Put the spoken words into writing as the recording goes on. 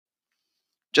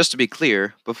Just to be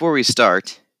clear, before we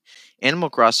start, Animal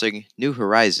Crossing New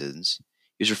Horizons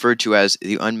is referred to as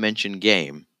the unmentioned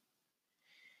game.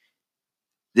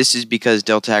 This is because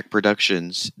Deltac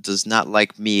Productions does not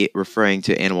like me referring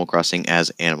to Animal Crossing as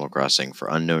Animal Crossing for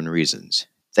unknown reasons.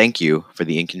 Thank you for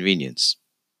the inconvenience.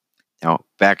 Now,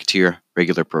 back to your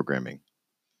regular programming.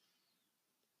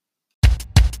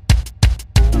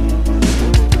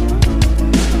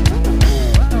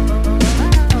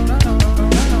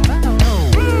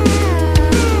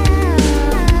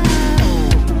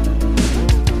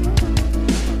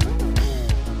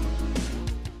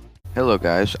 Hello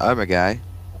guys, I'm a guy.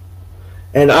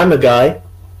 And I'm a guy.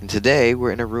 And today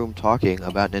we're in a room talking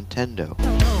about Nintendo.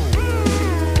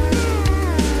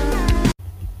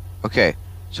 Okay,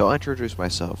 so I'll introduce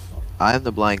myself. I'm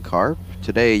the Blind Carp.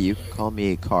 Today you can call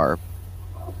me Carp.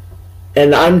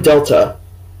 And I'm Delta.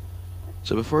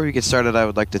 So before we get started, I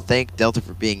would like to thank Delta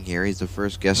for being here. He's the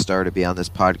first guest star to be on this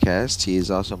podcast. He is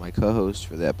also my co-host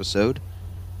for the episode.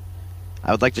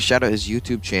 I would like to shout out his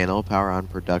YouTube channel, Power On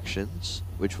Productions,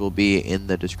 which will be in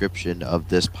the description of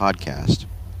this podcast.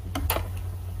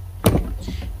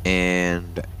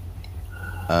 And,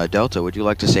 Delta, would you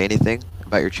like to say anything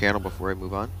about your channel before I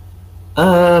move on?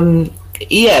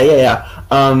 Yeah.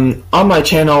 On my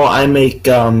channel, I make,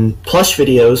 plush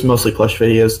videos, mostly plush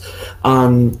videos,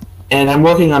 and I'm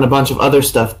working on a bunch of other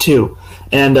stuff, too.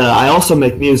 And, I also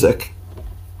make music.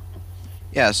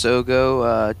 Yeah, so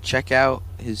go, check out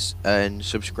his, and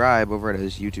subscribe over at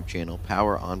his YouTube channel,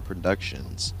 Power On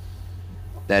Productions.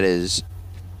 That is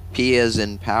P as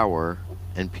in Power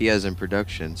and P as in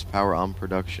Productions, Power On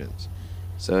Productions.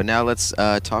 So now let's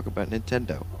talk about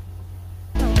Nintendo.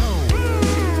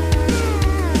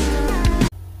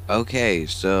 Okay,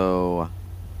 so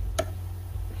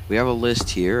we have a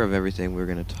list here of everything we're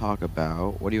going to talk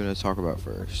about. What do you want to talk about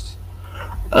first?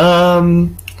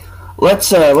 Let's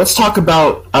talk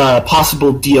about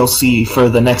possible DLC for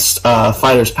the next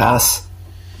Fighters Pass.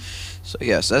 So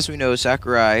yes, as we know,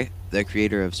 Sakurai, the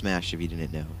creator of Smash, if you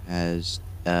didn't know, has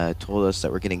told us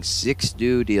that we're getting 6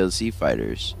 new DLC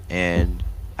fighters, and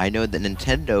I know that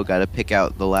Nintendo got to pick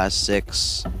out the last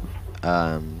 6,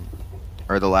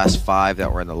 or the last 5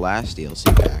 that were in the last DLC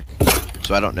pack.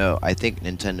 So I don't know. I think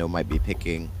Nintendo might be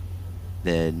picking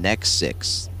the next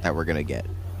 6 that we're gonna get.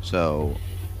 So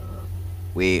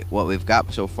what we've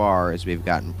got so far is we've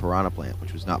gotten Piranha Plant,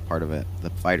 which was not part of the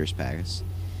Fighters Packs.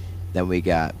 Then we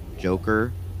got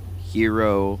Joker,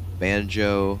 Hero,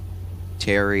 Banjo,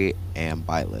 Terry, and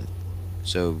Byleth.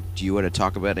 So, do you want to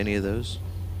talk about any of those?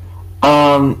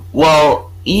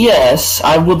 Well, yes,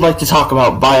 I would like to talk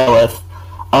about Byleth.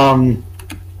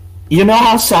 You know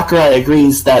how Sakurai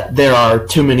agrees that there are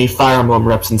too many Fire Emblem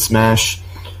reps in Smash?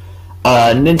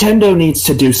 Nintendo needs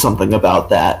to do something about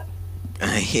that.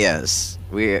 Yes.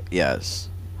 Yes.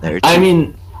 I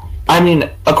mean,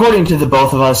 according to the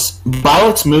both of us,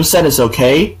 Byleth's moveset is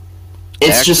okay.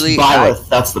 It's actually, just Byleth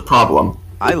that's the problem.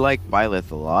 I like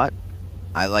Byleth a lot.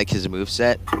 I like his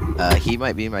moveset. He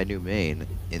might be my new main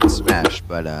in Smash,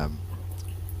 but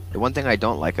the one thing I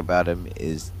don't like about him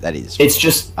is that he's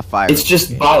just a fire. It's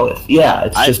just Byleth. Yeah,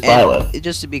 it's just Byleth.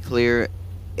 Just to be clear,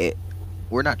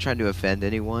 we're not trying to offend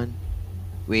anyone.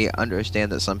 We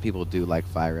understand that some people do like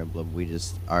Fire Emblem. We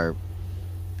just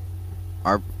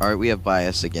we have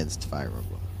bias against Fire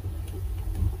Emblem.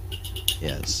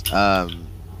 Yes.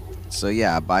 So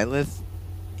yeah, Byleth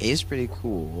is pretty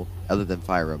cool, other than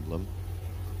Fire Emblem.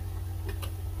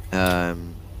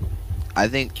 I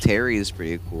think Terry is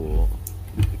pretty cool,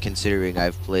 considering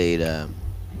I've played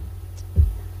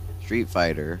Street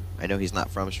Fighter. I know he's not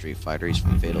from Street Fighter, he's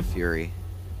from Fatal Fury.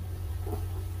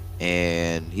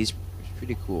 And he's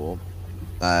pretty cool.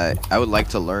 I would like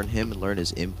to learn him and learn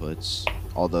his inputs,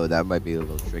 although that might be a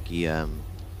little tricky.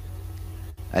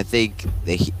 I think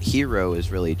the Hero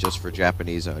is really just for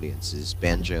Japanese audiences.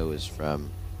 Banjo is from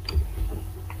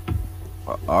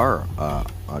our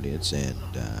audience. And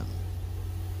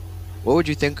what would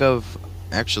you think of?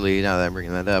 Actually, now that I'm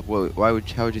bringing that up,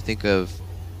 how would you think of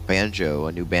Banjo,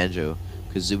 a new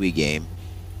Banjo-Kazooie game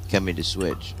coming to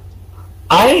Switch?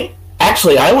 I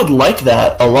would like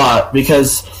that a lot,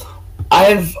 because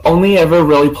I've only ever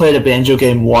really played a Banjo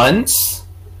game once,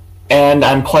 and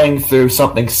I'm playing through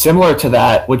something similar to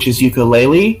that, which is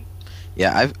Yooka-Laylee.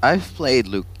 Yeah, I've played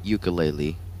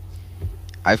Yooka-Laylee.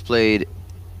 I've played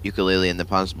Yooka-Laylee in the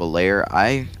Possible Lair.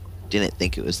 I didn't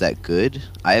think it was that good.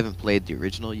 I haven't played the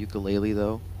original Yooka-Laylee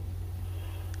though.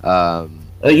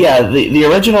 Yeah, the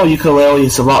original Yooka-Laylee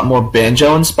is a lot more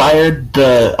Banjo inspired.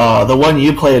 The one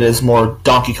you played is more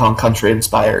Donkey Kong Country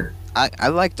inspired. I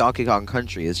like Donkey Kong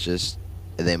Country. It's just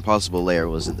the Impossible Lair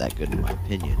wasn't that good in my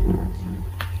opinion.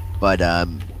 But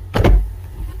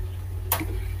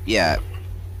yeah,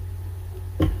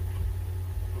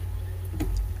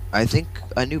 I think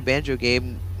a new Banjo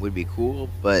game would be cool,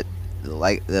 but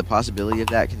like the possibility of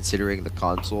that, considering the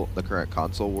current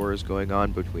console wars going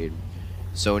on between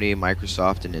Sony,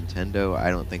 Microsoft, and Nintendo, I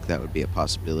don't think that would be a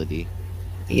possibility.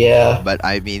 Yeah. But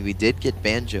I mean, we did get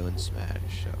Banjo and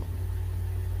Smash, so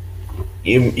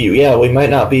Yeah, we might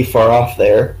not be far off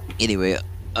there. anyway,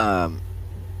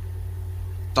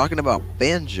 talking about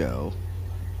Banjo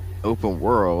open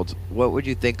world, what would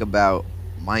you think about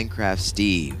Minecraft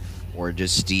Steve or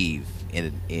just Steve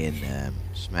in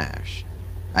Smash?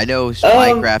 I know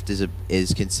Minecraft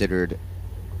is considered,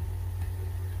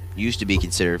 used to be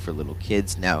considered for little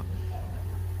kids. Now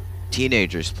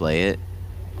teenagers play it.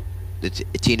 The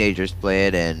teenagers play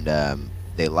it and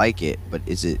they like it. But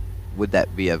would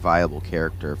that be a viable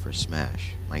character for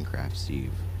Smash, Minecraft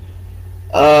Steve?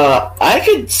 I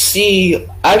could see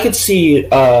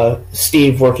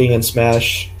Steve working in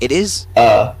Smash. It is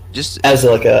just as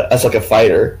like a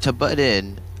fighter. To butt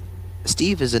in,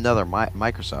 Steve is another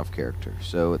Microsoft character,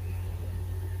 so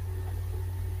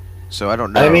I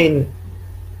don't know. I mean,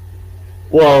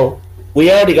 well,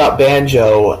 we already got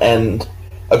Banjo, and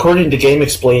according to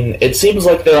GameXplain, it seems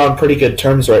like they're on pretty good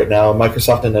terms right now,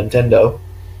 Microsoft and Nintendo.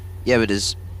 Yeah, but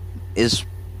is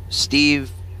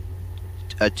Steve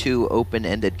a too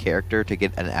open-ended character to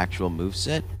get an actual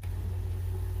moveset?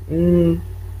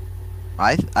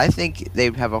 I think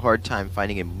they'd have a hard time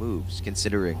finding him moves,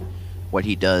 considering what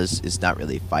he does is not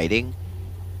really fighting.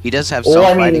 He does have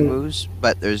some fighting moves,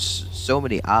 but there's so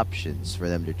many options for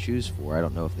them to choose for. I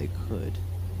don't know if they could.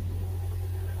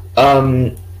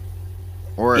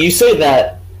 Or you say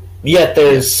that, yet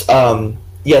there's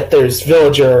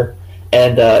Villager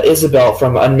and Isabelle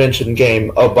from Unmentioned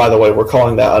Game. Oh, by the way, we're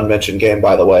calling that Unmentioned Game,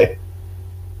 by the way.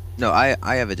 No, I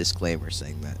have a disclaimer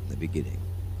saying that in the beginning.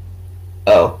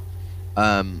 Oh.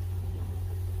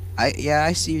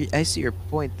 I see your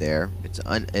point there.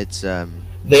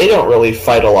 They don't really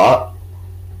fight a lot.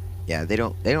 Yeah, they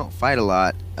don't fight a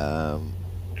lot.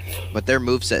 But their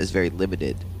moveset is very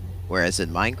limited. Whereas in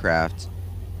Minecraft,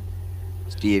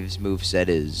 Steve's moveset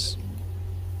is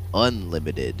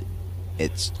unlimited. You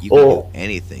can do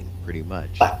anything pretty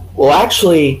much. Well,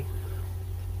 actually,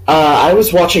 I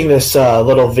was watching this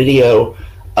little video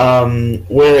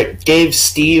where it gave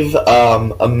Steve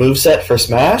a moveset for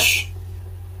Smash.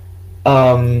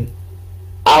 I'll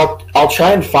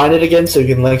try and find it again so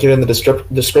you can link it in the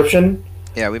description.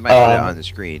 Yeah, we might put it on the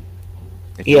screen.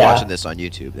 If you're watching this on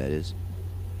YouTube, that is.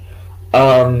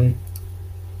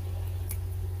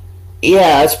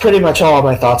 Yeah, that's pretty much all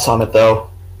my thoughts on it, though.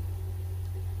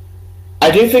 I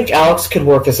do think Alex could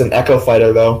work as an Echo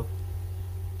Fighter, though.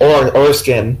 Or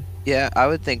Skin. Yeah, I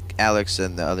would think Alex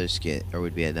and the other skin, or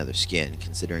would be another skin,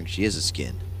 considering she is a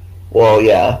skin. Well,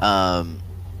 yeah.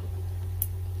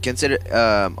 Consider,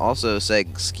 also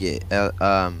saying skin, what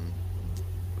am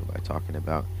I talking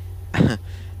about?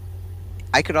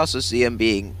 I could also see him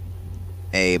being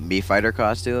a Mii Fighter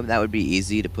costume. That would be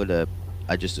easy to put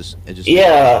just a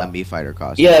Mii Fighter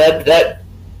costume. Yeah, that'd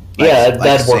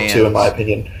work too, in my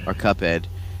opinion. Or Cuphead.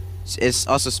 It's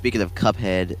also, speaking of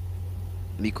Cuphead, it'd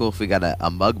be cool if we got a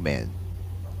Mugman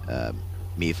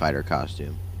Mii Fighter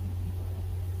costume.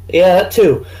 Yeah, that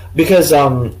too. Because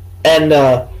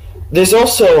there's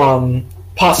also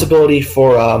possibility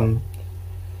for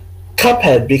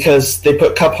Cuphead, because they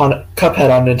put Cuphead on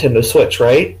Nintendo Switch,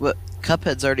 right? Well,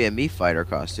 Cuphead's already a Mii Fighter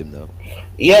costume, though.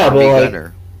 Yeah,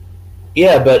 but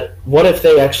yeah, but what if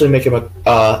they actually make him an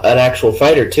actual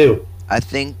fighter too? I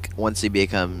think once he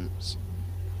becomes,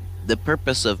 the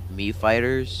purpose of Mii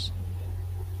Fighters,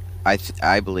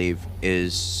 I believe,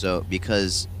 is so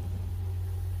because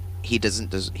he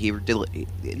doesn't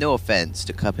no offense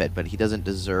to Cuphead, but he doesn't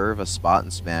deserve a spot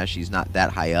in Smash. He's not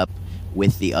that high up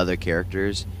with the other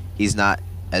characters. He's not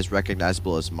as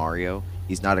recognizable as Mario.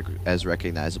 He's not as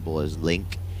recognizable as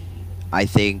Link. I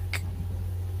think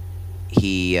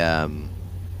he,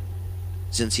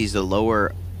 since he's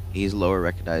lower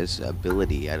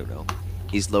recognizability. I don't know.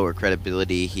 He's lower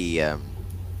credibility.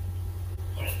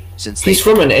 Since he's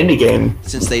from an indie game.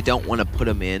 Since they don't want to put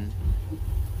him in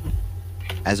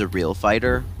as a real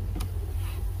fighter,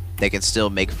 they can still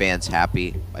make fans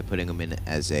happy by putting him in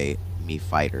as a Mii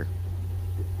Fighter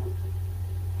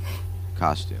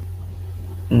costume.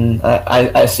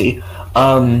 I see.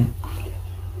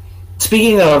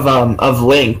 Speaking of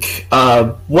Link,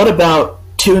 what about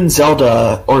Toon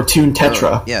Zelda or Toon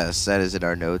Tetra? Oh, yes, that is in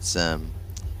our notes.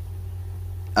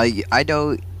 I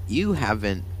know you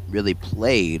haven't really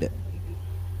played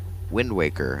Wind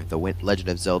Waker, Legend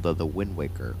of Zelda: The Wind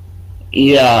Waker.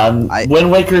 Yeah, I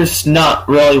Wind Waker's not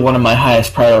really one of my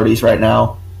highest priorities right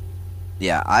now.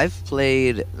 Yeah, I've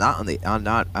played not on the on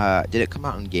not did it come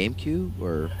out on GameCube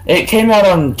or It came out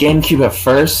on GameCube at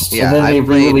first, and yeah, then they I've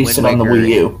played re-released Wind it on the Waker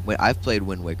Wii U. I've played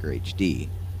Wind Waker HD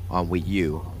on Wii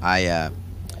U. I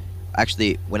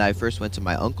actually when I first went to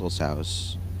my uncle's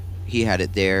house, he had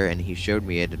it there and he showed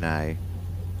me it and I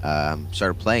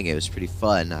started playing it. It was pretty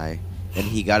fun. And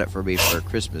he got it for me for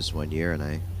Christmas one year and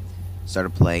I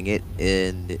started playing it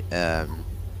and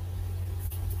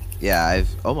yeah, I've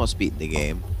almost beaten the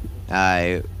game.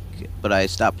 But I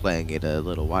stopped playing it a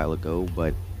little while ago,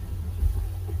 but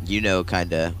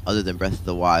kind of, other than Breath of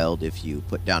the Wild, if you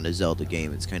put down a Zelda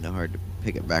game, it's kind of hard to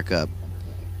pick it back up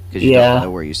because you don't Yeah.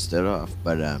 know where you stood off.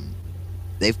 But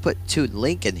they've put Toon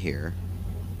Link in here,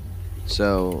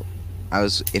 so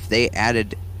if they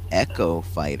added Echo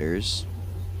Fighters,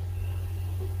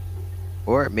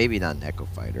 or maybe not an Echo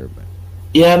Fighter, but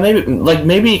Yeah,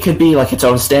 maybe it could be like its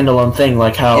own standalone thing,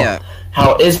 like yeah,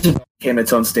 how Isabel became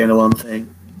its own standalone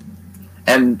thing.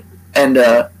 And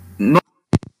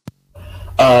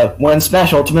when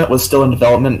Smash Ultimate was still in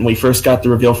development and we first got the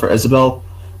reveal for Isabel,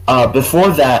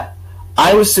 before that,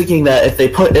 I was thinking that if they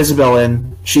put Isabel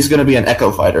in, she's going to be an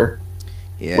Echo Fighter,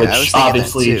 yeah, I was which thinking that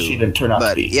obviously too, she didn't turn out to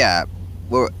but be.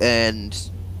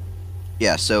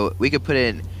 yeah, so we could put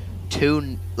in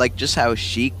Toon, like just how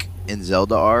Sheik and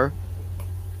Zelda are.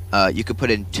 You could put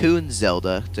in Toon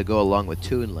Zelda to go along with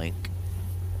Toon Link,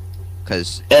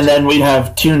 And then we'd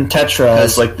have Toon Tetra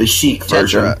as like the chic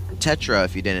version. Tetra,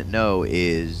 if you didn't know,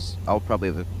 is I'll probably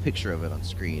have a picture of it on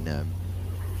screen.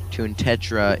 Toon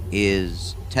Tetra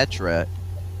is Tetra.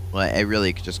 Well, I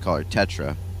really could just call her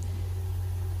Tetra.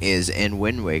 Is in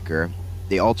Wind Waker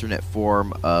the alternate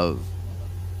form of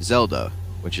Zelda,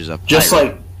 which is a pirate. Just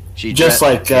like she's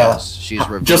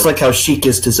revealed. Just like how Sheik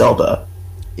is to Zelda.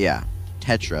 Yeah,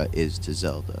 Tetra is to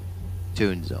Zelda,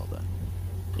 Toon Zelda.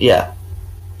 Yeah.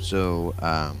 So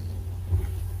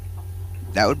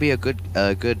that would be a good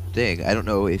thing. I don't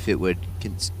know if it would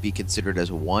be considered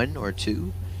as 1 or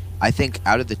 2. I think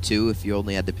out of the 2, if you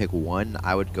only had to pick one,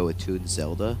 I would go with Toon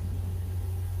Zelda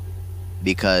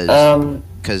because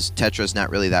Tetra's not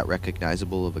really that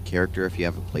recognizable of a character if you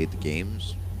haven't played the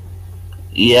games.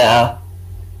 Yeah.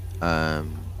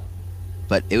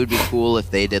 But it would be cool if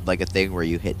they did like a thing where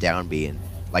you hit down B and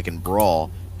like in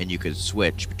Brawl and you could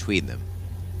switch between them.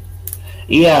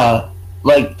 Yeah.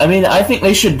 Like, I mean, I think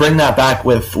they should bring that back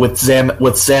with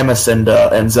Samus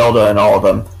and Zelda and all of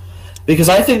them, because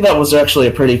I think that was actually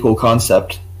a pretty cool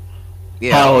concept.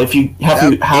 Yeah. How if you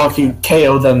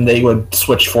KO them, they would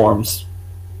switch forms.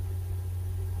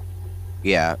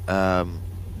 Yeah.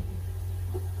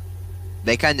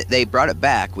 They brought it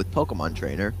back with Pokemon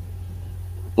Trainer.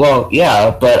 Well,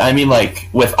 yeah, but I mean, like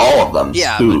with all of them.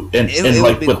 Yeah. It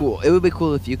would be cool. It would be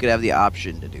cool if you could have the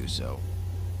option to do so.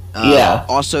 Yeah.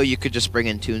 Also, you could just bring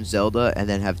in Toon Zelda and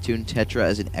then have Toon Tetra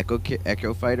as an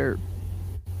Echo Fighter.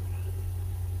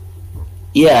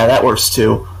 Yeah, that works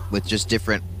too. With just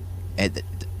different, and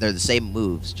they're the same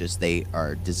moves, just they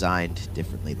are designed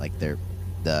differently. Like they're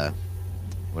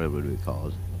what would we call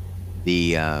it?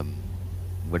 The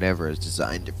whatever is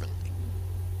designed differently.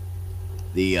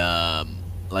 The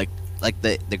like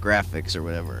the graphics or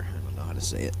whatever. I don't know how to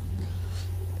say it.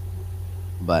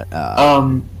 But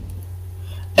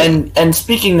And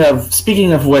speaking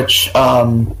of which,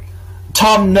 Tom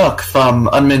Nook from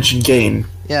Unmentioned Game.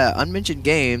 Yeah, Unmentioned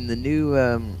Game, the new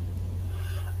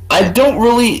I don't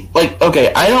really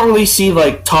I don't really see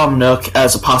like Tom Nook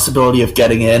as a possibility of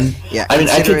getting in. Yeah, I mean,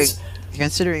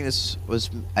 considering this was,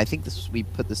 I think we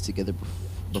put this together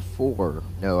before.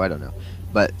 No, I don't know.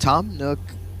 But Tom Nook,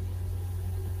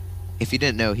 if you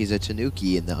didn't know, he's a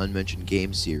Tanuki in the Unmentioned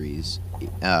Game series.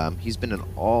 He's been in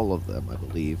all of them, I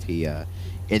believe. He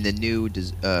in the new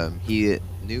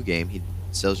game, he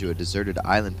sells you a deserted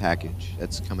island package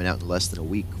that's coming out in less than a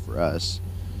week for us.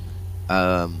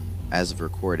 As of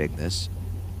recording this,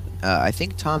 I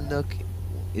think Tom Nook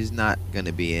is not going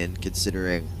to be in,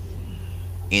 considering.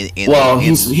 He's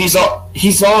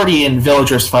already in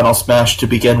Villager's Final Smash to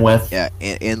begin with. Yeah,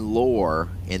 in lore,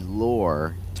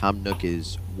 Tom Nook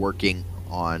is working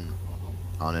on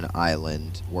an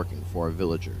island, working for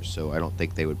villagers. So I don't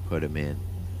think they would put him in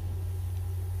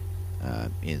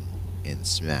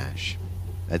Smash.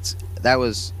 I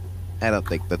don't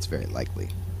think that's very likely.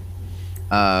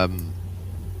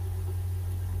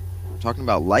 Talking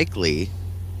about likely,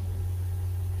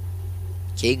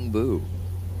 King Boo.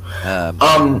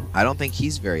 I don't think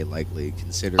he's very likely,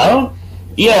 considering.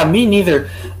 Yeah, me neither.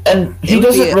 And he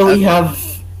doesn't really have.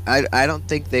 I don't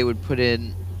think they would put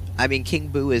in. I mean, King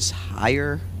Boo is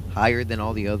higher than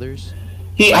all the others.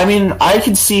 I mean, I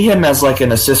could see him as like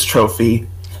an assist trophy.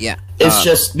 Yeah. It's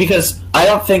just because I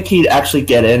don't think he'd actually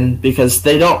get in because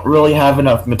they don't really have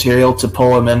enough material to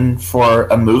pull him in for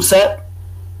a moveset.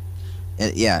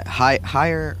 Yeah,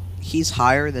 higher. He's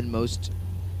higher than most.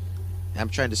 I'm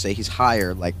trying to say he's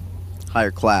higher, like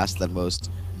higher class than most,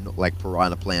 like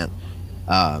Piranha Plant,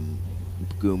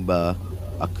 Goomba,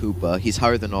 a Koopa. He's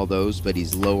higher than all those, but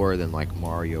he's lower than like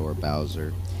Mario or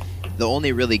Bowser. The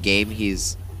only really game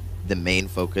he's the main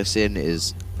focus in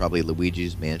is probably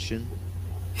Luigi's Mansion.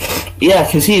 Yeah,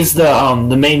 because he's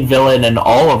the main villain in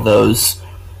all of those.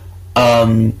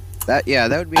 That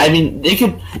would be. I mean, they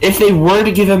could if they were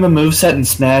to give him a moveset in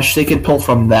Smash, they could pull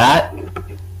from that.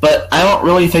 But I don't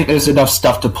really think there's enough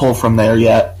stuff to pull from there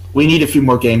yet. We need a few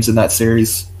more games in that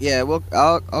series. Yeah, well,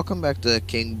 I'll come back to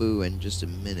King Boo in just a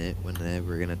minute when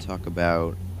we're gonna talk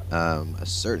about a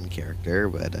certain character,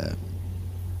 but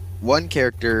one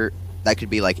character that could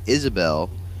be like Isabelle,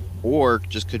 or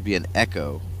just could be an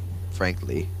Echo.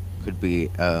 Frankly, could be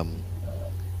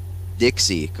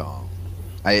Dixie Kong.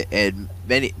 And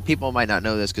many people might not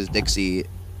know this because Dixie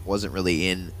wasn't really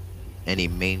in any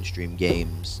mainstream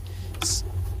games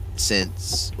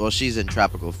since. Well, she's in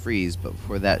Tropical Freeze, but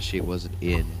before that, she wasn't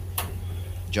in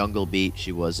Jungle Beat.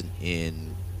 She wasn't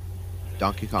in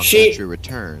Donkey Kong Country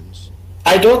Returns.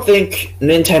 I don't think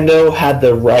Nintendo had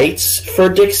the rights for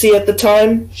Dixie at the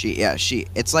time.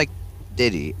 It's like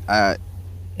Diddy.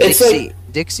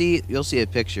 Dixie, you'll see a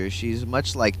picture. She's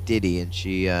much like Diddy, and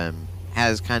she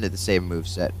has kind of the same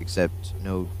moveset, except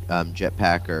no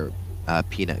jetpack or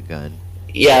peanut gun.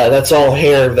 Yeah, that's all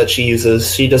hair that she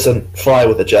uses. She doesn't fly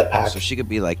with a jetpack. So she could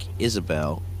be like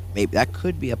Isabelle. Maybe that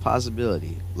could be a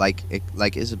possibility. Like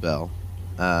Isabelle.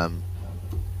 How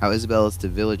Isabelle is the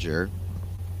villager.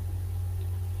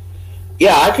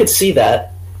 Yeah, I could see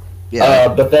that. Yeah.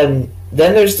 But then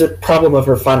there's the problem of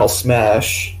her final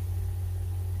smash.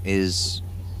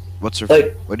 What's her?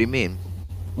 What do you mean?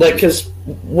 Like, because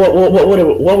what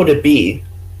would it be?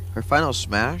 Her final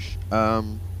smash?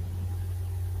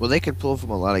 Well, they could pull from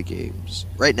a lot of games.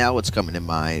 Right now, what's coming to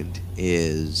mind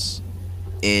is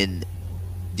in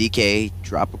DK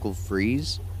Tropical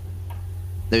Freeze.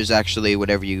 There's actually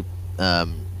whenever you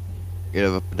open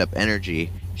up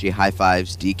energy, she high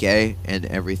fives DK, and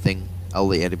everything, all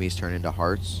the enemies turn into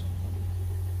hearts.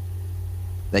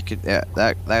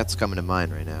 That's coming to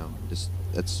mind right now.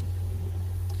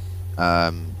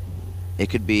 It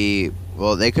could be.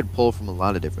 Well, they could pull from a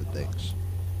lot of different things.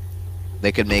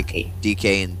 They could make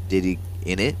DK and Diddy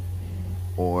in it,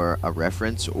 or a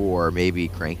reference, or maybe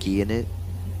Cranky in it.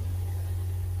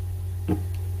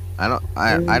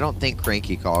 I don't think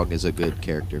Cranky Kong is a good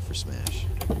character for Smash.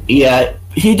 Yeah,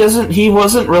 he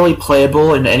wasn't really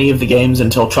playable in any of the games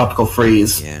until Tropical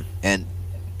Freeze. Yeah, and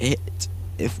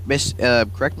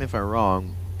correct me if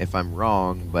I'm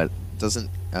wrong, but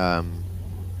doesn't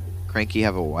Cranky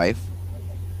have a wife?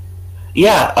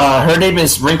 Yeah, her name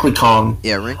is Wrinkly Kong.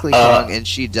 Yeah, Wrinkly Kong, and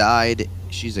she died.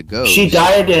 She's a ghost. She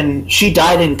died in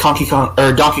Donkey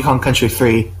Kong Country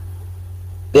 3.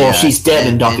 Well, yeah, she's dead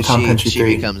in Donkey Kong Country 3.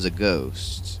 She becomes a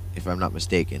ghost, if I'm not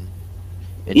mistaken.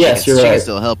 And yes, you're right. She can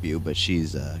still help you, but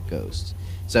she's a ghost.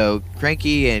 So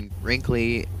Cranky and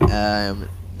Wrinkly,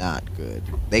 not good.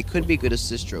 They could be good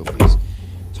assist trophies.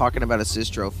 Talking about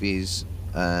assist trophies,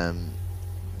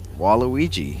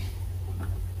 Waluigi.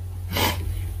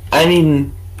 I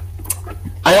mean,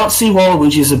 I don't see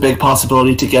Waluigi as a big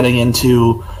possibility to getting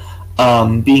into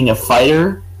being a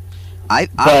fighter.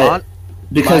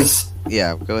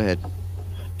 Yeah, go ahead.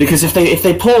 Because if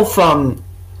they pull from,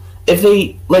 if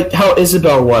they like how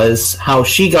Isabelle was, how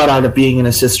she got out of being an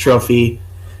assist trophy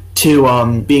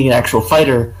to being an actual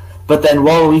fighter, but then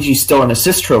Waluigi's still an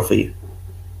assist trophy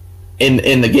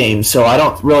in the game, so I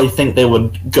don't really think they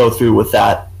would go through with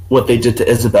that, what they did to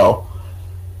Isabelle.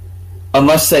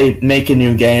 Unless they make a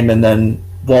new game and then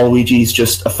Waluigi's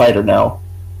just a fighter now.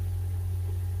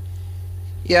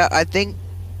 Yeah, I think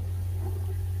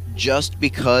just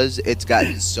because it's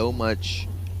gotten so much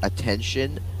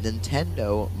attention,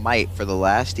 Nintendo might, for the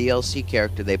last DLC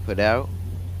character they put out,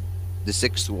 the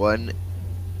 6th one,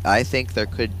 I think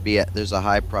there's a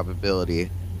high probability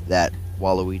that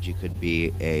Waluigi could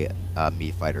be a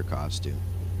Mii Fighter costume.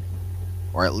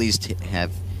 Or at least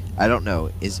have, I don't know,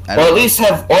 at least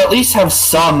have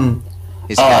some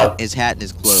his hat and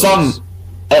his clothes.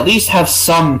 At least have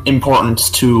some importance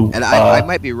to. And I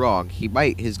might be wrong.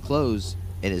 His clothes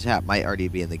and his hat might already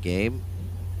be in the game.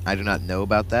 I do not know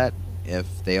about that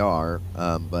if they are,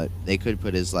 but they could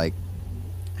put his like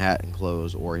hat and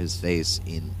clothes or his face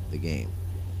in the game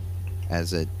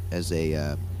as a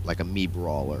like a Mii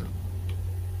brawler.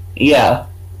 Yeah.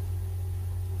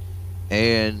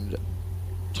 And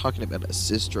talking about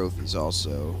assist trophies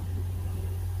also,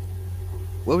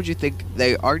 what would you think?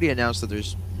 They already announced that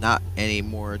there's not any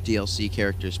more DLC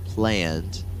characters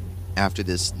planned after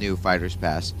this new Fighters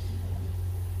Pass.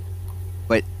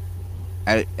 But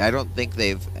I don't think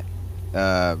they've...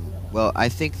 well, I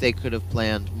think they could have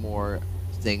planned more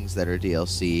things that are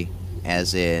DLC,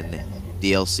 as in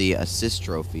DLC assist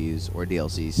trophies or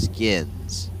DLC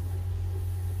skins.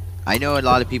 I know a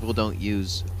lot of people don't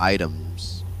use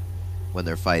items when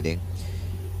they're fighting,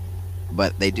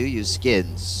 but they do use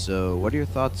skins. So what are your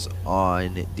thoughts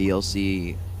on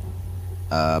DLC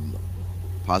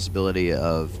possibility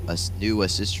of new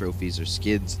assist trophies or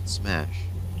skins in Smash?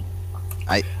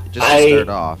 Just to start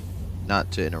off,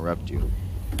 not to interrupt you,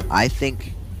 I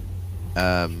think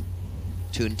Toon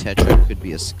Tetra could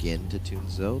be a skin to Toon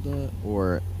Zelda,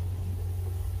 or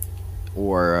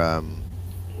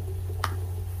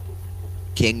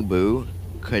King Boo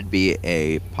could be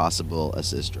a possible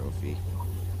assist trophy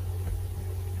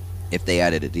if they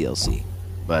added a DLC.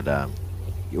 But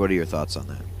what are your thoughts on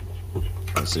that?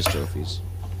 Assist trophies.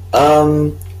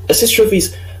 Assist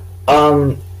trophies.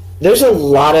 There's a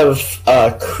lot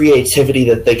of creativity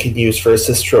that they can use for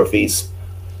assist trophies.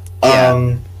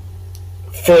 Yeah.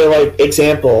 For like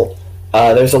example,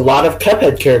 there's a lot of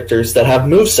Cuphead characters that have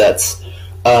movesets,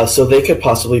 so they could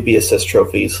possibly be assist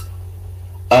trophies.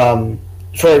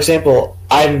 For example,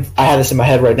 I have this in my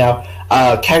head right now.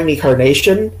 Cagney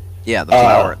Carnation. Yeah, the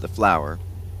flower. The flower.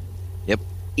 Yep.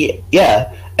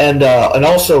 Yeah, and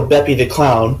also Beppy the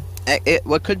Clown.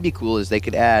 What could be cool is they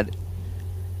could add,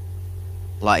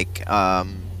 like,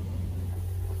 kind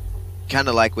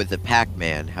of like with the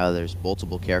Pac-Man, how there's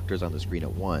multiple characters on the screen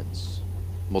at once,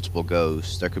 multiple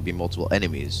ghosts. There could be multiple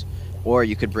enemies, or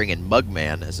you could bring in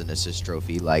Mugman as an assist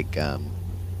trophy, like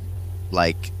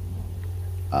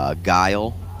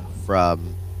Guile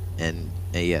from, and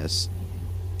yes,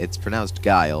 it's pronounced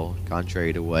Guile,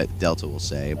 contrary to what Delta will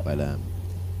say, but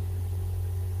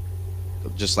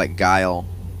just like Guile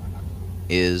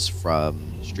is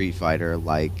from Street Fighter,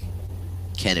 like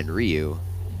Ken and Ryu,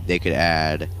 they could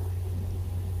add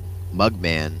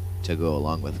Mugman to go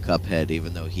along with Cuphead,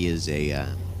 even though he is a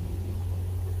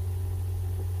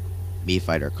Mii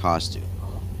Fighter costume.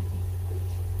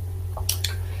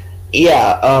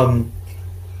 Yeah,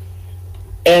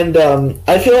 and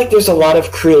I feel like there's a lot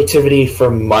of creativity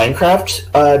from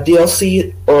Minecraft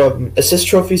DLC or assist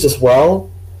trophies as well.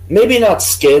 Maybe not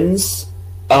skins,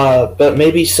 but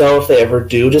maybe so if they ever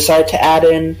do decide to add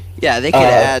in. Yeah, they could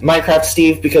add Minecraft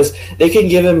Steve, because they can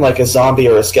give him like a zombie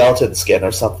or a skeleton skin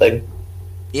or something.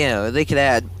 Yeah, they could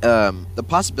add the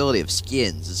possibility of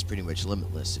skins is pretty much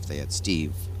limitless if they had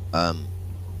Steve.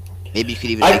 Maybe you could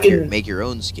even make your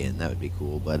own skin. That would be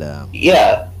cool. But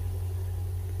yeah.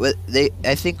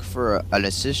 I think for an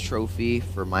assist trophy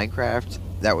for Minecraft,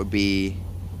 that would be.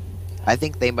 I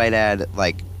think they might add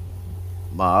like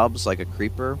mobs, like a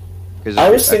creeper. I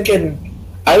was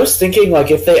thinking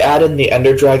like if they add in the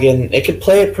Ender Dragon, it could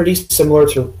play it pretty similar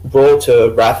to role to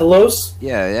Rathalos.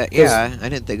 Yeah. I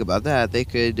didn't think about that. They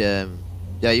could,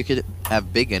 you could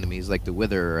have big enemies like the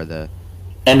Wither or the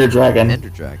Ender Dragon.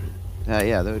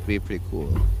 Yeah, that would be pretty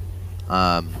cool.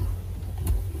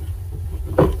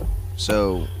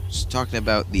 So, just talking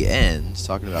about the end,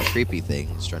 talking about creepy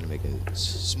things, trying to make a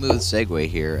smooth segue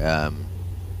here.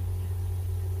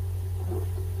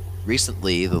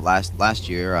 Recently, the last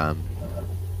year,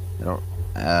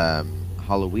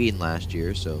 Halloween last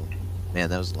year. So, man,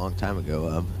 that was a long time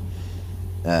ago.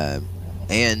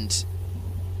 And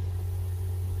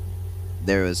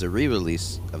there was a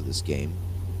re-release of this game,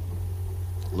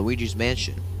 Luigi's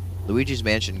Mansion. Luigi's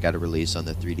Mansion got a release on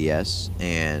the 3DS,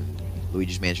 and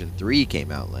Luigi's Mansion 3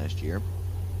 came out last year.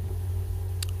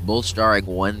 Both starring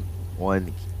one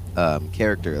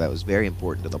character that was very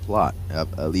important to the plot,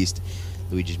 at least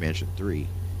Luigi's Mansion 3,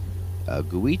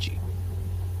 Gooigi.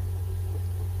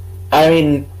 I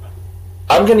mean,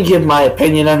 I'm going to give my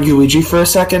opinion on Luigi for a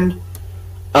second.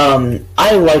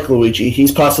 I like Luigi.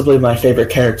 He's possibly my favorite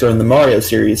character in the Mario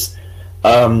series.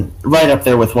 Right up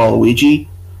there with Waluigi.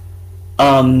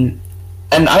 And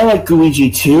I like Luigi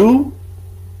too.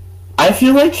 I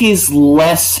feel like he's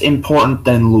less important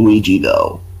than Luigi,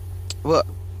 though. Well,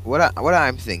 what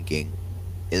I'm thinking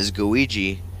is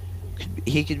Gooigi,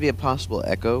 he could be a possible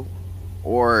Echo,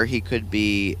 or he could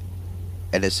be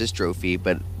an assist trophy.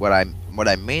 But what I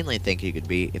mainly think he could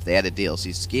be, if they added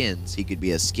DLC skins, he could be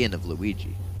a skin of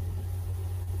Luigi.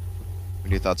 What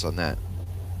are your thoughts on that?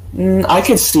 I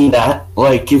could see that.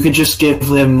 Like, you could just give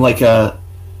him like a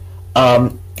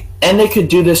And they could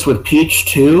do this with Peach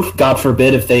too. God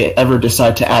forbid if they ever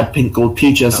decide to add Pink Gold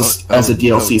Peach as a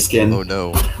DLC skin. Oh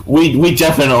no. We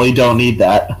definitely don't need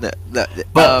that. But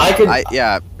I could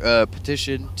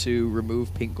petition to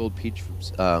remove Pink Gold Peach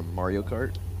from Mario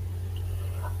Kart.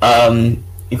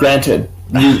 Granted,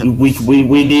 we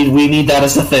need that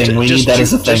as a thing. We need that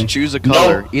as a thing. Just choose a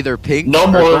color, either pink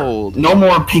or gold. No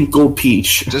more Pink Gold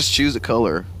Peach. Just choose a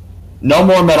color. No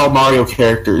more Metal Mario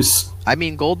characters. I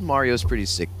mean, Gold Mario's pretty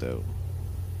sick though.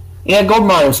 Yeah, Gold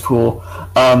Mario's cool.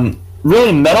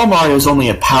 Really, Metal Mario's only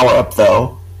a power up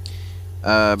though.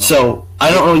 So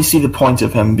I don't really see the point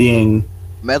of him being.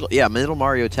 Metal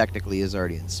Mario technically is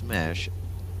already in Smash,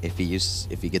 if he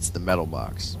gets the Metal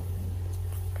Box.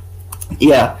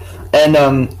 Yeah,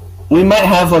 and we might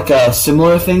have like a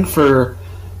similar thing for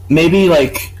maybe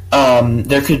like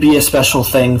there could be a special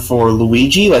thing for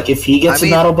Luigi. Like if he gets a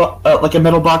metal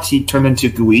box, he'd turn into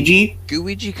Gooigi.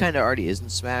 Gooigi kind of already is in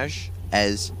Smash,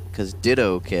 because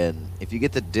Ditto can. If you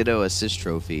get the Ditto assist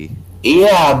trophy.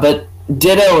 Yeah, but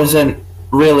Ditto isn't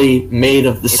really made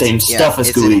of the same stuff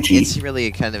as Gooigi. It's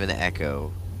really kind of an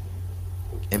echo.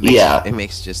 It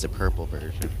makes just a purple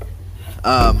version.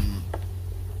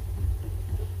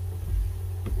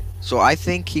 So I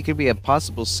think he could be a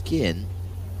possible skin.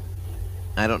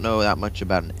 I don't know that much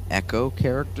about an Echo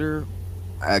character.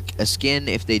 A skin,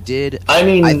 if they did. I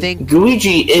mean, I think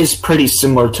Gooigi is pretty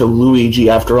similar to Luigi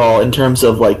after all in terms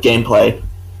of like gameplay.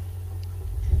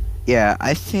 Yeah,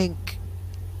 I think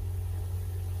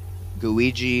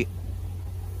Gooigi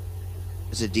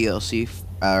as a DLC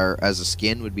or as a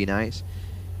skin would be nice.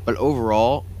 But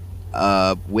overall,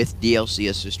 with DLC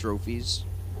assist trophies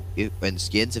and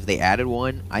skins, if they added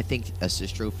one, I think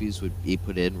assist trophies would be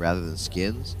put in rather than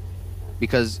skins.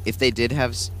 Because if they did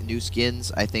have new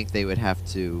skins, I think they would have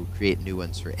to create new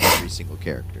ones for every single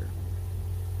character.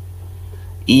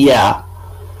 Yeah.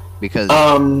 Because,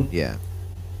 yeah.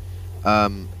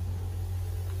 And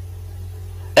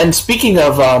speaking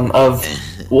of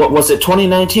what was it,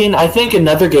 2019? I think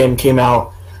another game came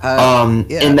out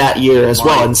in that year as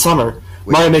well, in summer.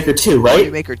 Mario Maker 2, right?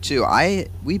 Mario Maker 2.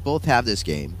 We both have this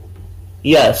game.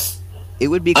 Yes. It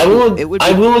would be cool.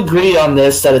 I will agree on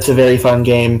this that it's a very fun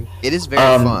game. It is very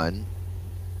fun,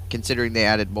 considering they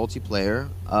added multiplayer.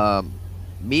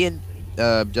 Me and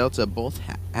Delta both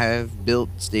have built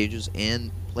stages and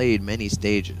played many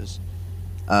stages.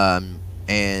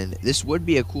 And this would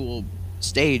be a cool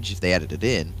stage if they added it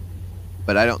in,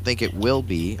 but I don't think it will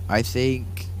be. I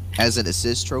think as an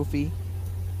assist trophy,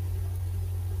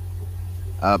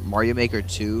 Mario Maker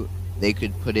 2, they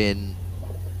could put in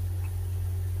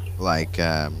like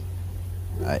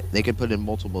they could put in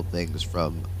multiple things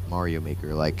from Mario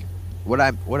Maker. Like what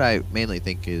I mainly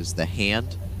think is the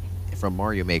hand from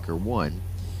Mario Maker 1.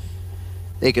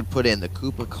 They could put in the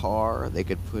Koopa car. They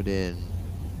could put in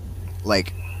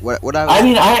like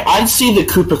I see the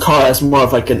Koopa car as more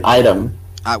of like an item.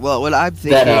 Well, what I'm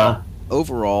thinking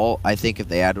overall, I think if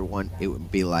they added one, it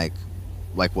would be like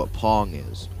what Pong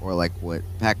is, or like what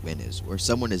Pac-Man is, where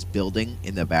someone is building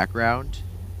in the background.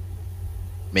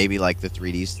 Maybe like the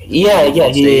 3D. Yeah.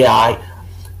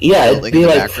 It'd be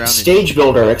like Stage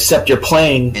Builder, except you're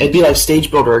playing. It'd be like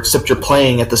Stage Builder, except you're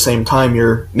playing at the same time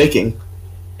you're making,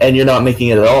 and you're not making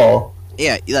it at all.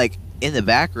 Yeah, like in the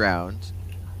background,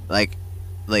 like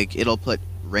it'll put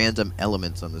random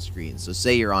elements on the screen. So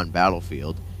say you're on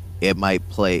Battlefield, it might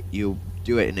play. You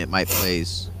do it, and it might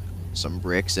place some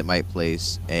bricks. It might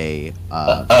place a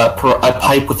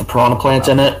pipe with a piranha plant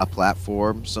in it, a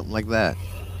platform, something like that.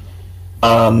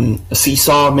 A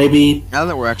seesaw, maybe. Now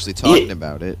that we're actually talking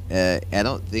about it, I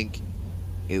don't think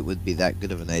it would be that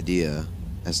good of an idea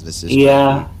as an assist.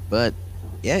 Yeah, but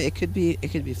yeah, it could be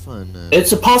fun.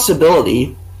 It's a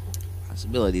possibility.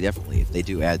 Possibility, definitely, if they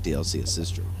do add DLC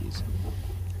assist trophies.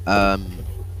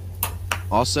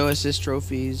 Also, assist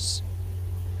trophies.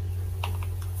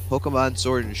 Pokemon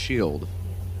Sword and Shield.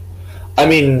 I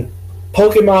mean,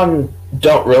 Pokemon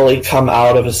don't really come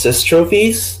out of assist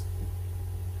trophies.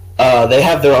 They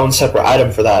have their own separate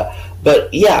item for that.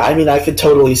 But yeah, I mean, I could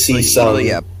totally see some.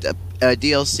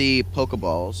 DLC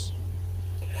Pokeballs.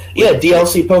 Yeah,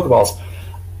 DLC Pokeballs.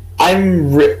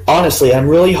 Honestly, I'm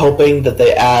really hoping that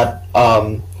they add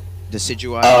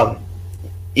Decidueye.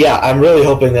 Yeah, I'm really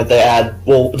hoping that they add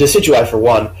Decidueye for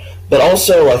one, but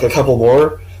also like a couple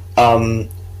more.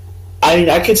 I mean,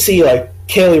 I could see like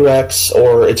Calyrex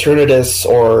or Eternatus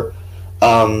or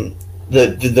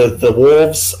the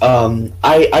wolves.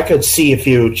 I could see a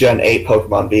few Gen 8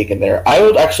 Pokemon being in there. I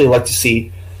would actually like to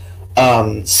see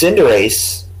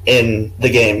Cinderace in the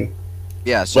game.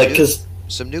 Yeah, so like because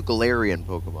some new Galarian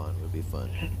Pokemon would be fun.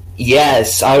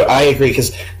 Yes, I agree,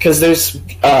 because there's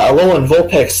Alolan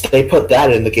Vulpix, they put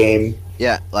that in the game.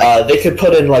 Yeah, like They could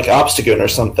put in, like, Obstagoon or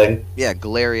something. yeah,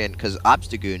 Galarian, because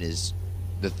Obstagoon is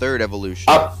the third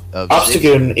evolution of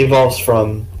Obstagoon evolves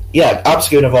from... Yeah,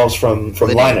 Obstagoon evolves from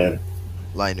Linoon.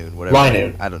 Linoon, whatever.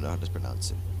 Linoon. I don't know how to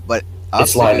pronounce it. But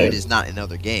It's Obstagoon Linoon. is not in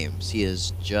other games. He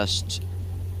is just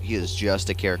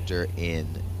a character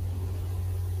in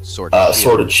Sword and Shield.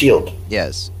 Sword and Shield.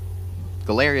 Yes.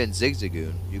 Galarian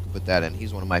Zigzagoon, you can put that in.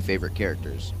 He's one of my favorite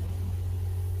characters.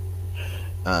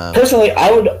 Personally,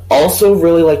 I would also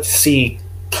really like to see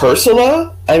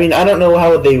Cursula. I mean, I don't know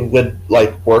how they would,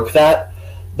 like, work that,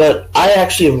 but I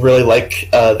actually really like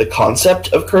the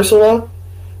concept of Cursula,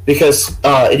 because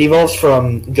it evolves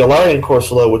from Galarian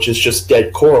Corsola, which is just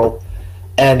dead coral,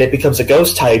 and it becomes a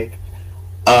ghost type,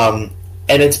 and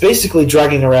it's basically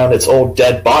dragging around its old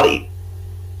dead body.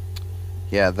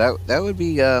 Yeah, that would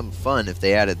be fun if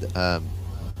they added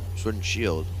Sword and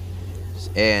Shield.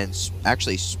 And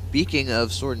actually, speaking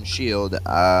of Sword and Shield,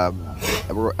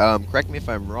 correct me if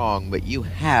I'm wrong, but you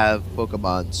have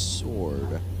Pokemon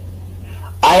Sword.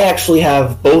 I actually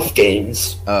have both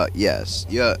games. Yes.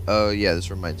 Yeah. Oh, yeah.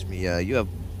 This reminds me.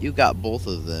 You got both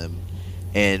of them.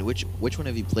 And which one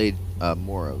have you played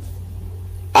more of?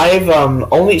 I've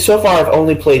I've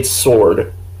only played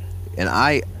Sword.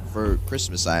 And for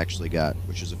Christmas, I actually got,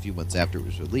 which was a few months after it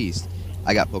was released,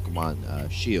 I got Pokemon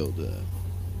Shield.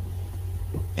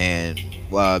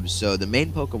 So the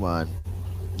main Pokemon,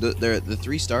 the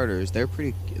three starters, they're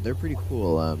pretty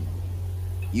cool.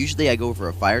 Usually I go for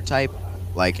a fire type.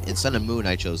 Like in Sun and Moon,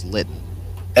 I chose Litten.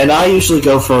 And I usually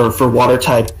go for water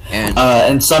type.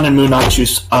 And Sun and Moon, I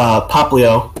choose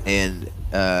Poplio. And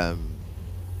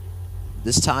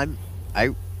this time,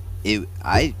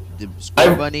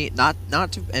 Score Bunny, not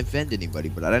to offend anybody,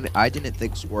 but I didn't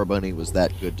think Score Bunny was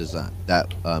that good designed.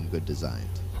 This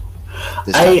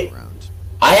time around.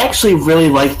 I actually really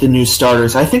like the new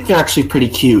starters. I think they're actually pretty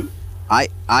cute. I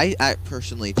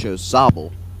personally chose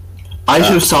Sobble. I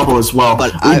chose Sobble as well.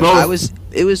 But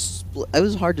it was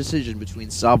a hard decision between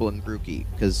Sobble and Grookey,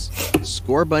 because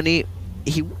Score Bunny,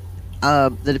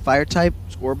 the fire type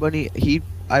Score Bunny,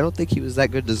 I don't think he was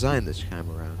that good designed this time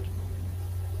around.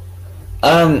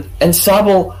 And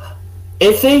Sobble,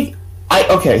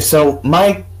 so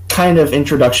my kind of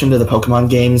introduction to the Pokemon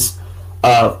games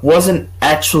wasn't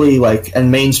actually like a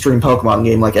mainstream Pokemon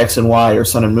game like X and Y or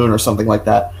Sun and Moon or something like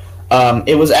that.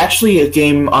 It was actually a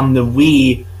game on the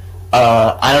Wii.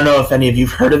 I don't know if any of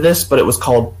you've heard of this, but it was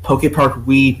called Pokepark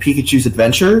Wii Pikachu's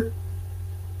Adventure.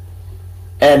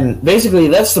 And basically,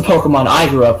 that's the Pokemon I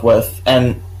grew up with,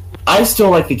 and I still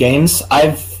like the games.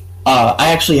 I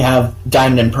actually have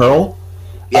Diamond and Pearl.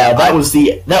 Yeah, that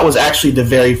was actually the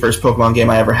very first Pokemon game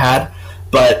I ever had.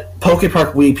 But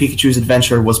Pokepark Wii Pikachu's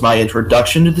Adventure was my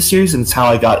introduction to the series, and it's how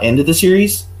I got into the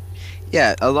series.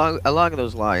 Yeah, along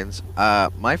those lines,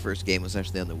 my first game was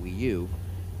actually on the Wii U.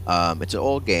 It's an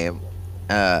old game,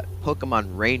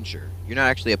 Pokemon Ranger. You're not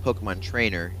actually a Pokemon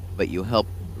trainer, but you help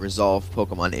resolve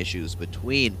Pokemon issues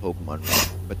between Pokemon.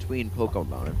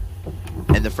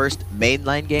 And the first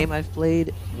mainline game I've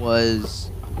played was,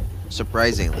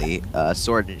 surprisingly, not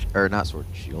Sword and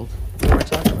Shield. What am I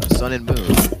talking about? Sun and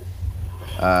Moon.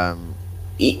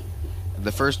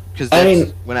 The first, because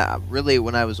when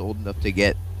I was old enough to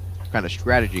get kind of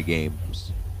strategy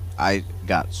games, I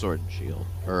got Sword and Shield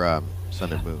or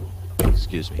Sun and Moon.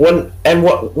 Excuse me.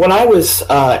 When I was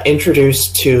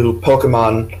introduced to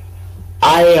Pokemon,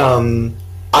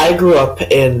 I grew up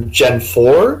in Gen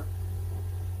 4,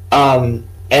 and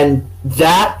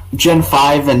that Gen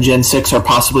 5 and Gen 6 are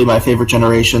possibly my favorite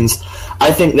generations.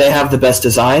 I think they have the best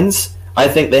designs. I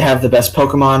think they have the best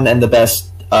Pokemon and the best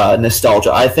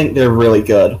nostalgia. I think they're really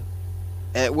good.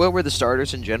 And what were the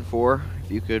starters in Gen 4?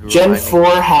 If you could. Gen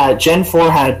 4 had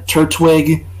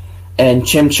Turtwig and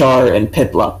Chimchar and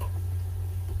Piplup.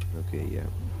 Okay, yeah.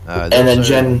 And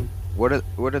then What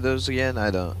are those again?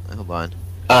 I don't. Hold on.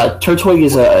 Turtwig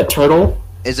is a turtle.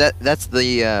 That's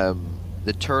the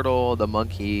turtle, the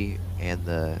monkey, and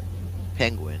the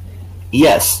penguin?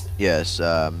 Yes. Yes.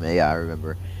 Yeah, I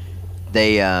remember.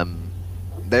 They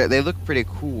look pretty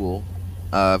cool.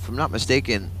 If I'm not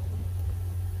mistaken,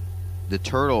 the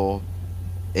turtle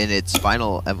in its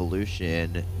final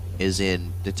evolution is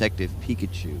in Detective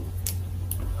Pikachu.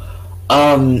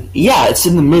 Yeah, it's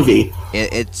in the movie.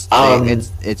 It's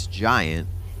giant,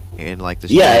 and like the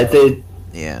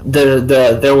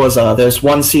there's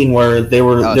one scene where they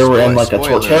were in like a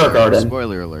Torterra garden.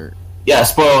 Spoiler alert. Yeah,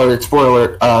 spoiler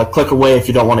alert. Click away if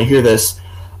you don't want to hear this.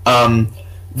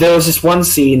 There was this one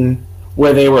scene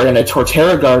where they were in a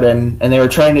Torterra garden and they were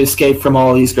trying to escape from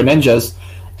all these Greninjas,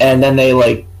 and then they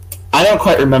like I don't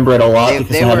quite remember it a lot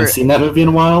because I haven't seen that movie in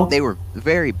a while. They were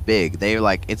very big. They were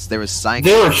like there was sign.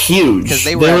 They were huge because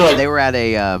they were like they were at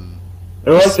a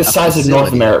they were like the size of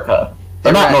North America.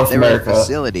 Or not North America.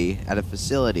 They were at a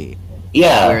facility.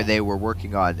 Yeah. Where they were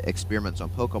working on experiments on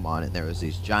Pokemon, and there was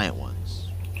these giant ones.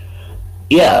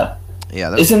 Yeah.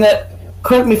 Yeah. Isn't that?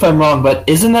 Correct me if I'm wrong, but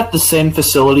isn't that the same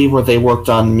facility where they worked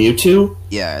on Mewtwo?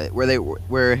 Yeah,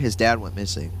 where his dad went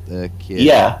missing, the kid.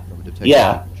 Yeah.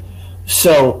 Yeah.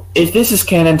 So if this is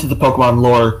canon to the Pokemon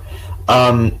lore,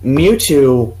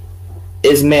 Mewtwo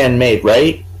is man-made,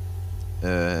 right?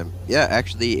 Yeah,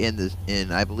 actually,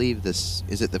 in I believe this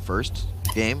is it the first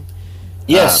game.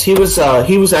 Yes, he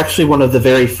was actually one of the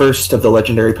very first of the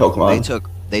legendary Pokemon.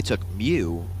 They took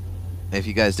Mew. If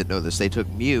you guys didn't know this, they took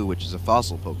Mew, which is a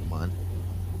fossil Pokemon,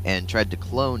 and tried to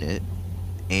clone it,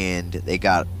 and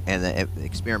the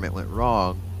experiment went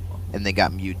wrong, and they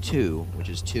got Mewtwo, which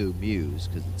is 2 Mews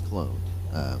because it's cloned.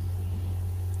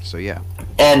 So yeah.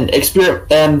 And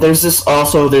there's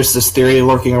this theory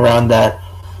lurking around that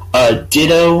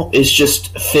Ditto is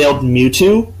just failed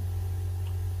Mewtwo,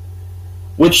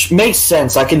 which makes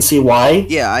sense. I can see why.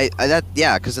 Yeah,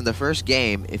 because in the first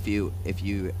game, if you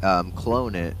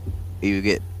clone it,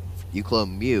 you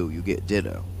clone Mew, you get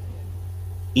Ditto.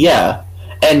 Yeah,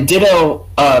 and Ditto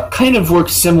kind of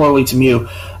works similarly to Mew.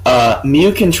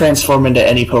 Mew can transform into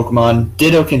any Pokemon.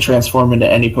 Ditto can transform into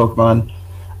any Pokemon.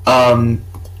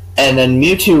 And then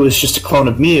Mewtwo is just a clone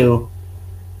of Mew.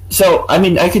 So, I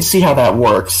mean, I could see how that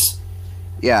works.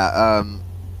 Yeah,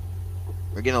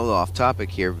 we're getting a little off topic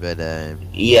here, but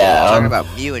yeah, talking about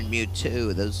Mew and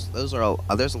Mewtwo, those are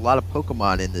there's a lot of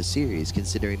Pokemon in this series,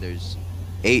 considering there's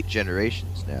 8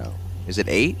 generations now. Is it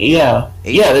 8? Yeah,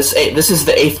 8? Yeah. This is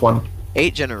the 8th one.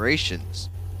 8 generations.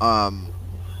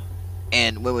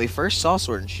 And when we first saw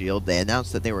Sword and Shield, they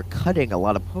announced that they were cutting a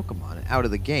lot of Pokemon out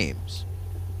of the games,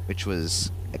 which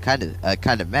was kind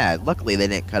of mad. Luckily, they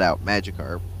didn't cut out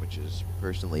Magikarp, which is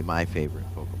personally my favorite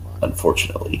Pokemon.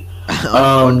 Unfortunately.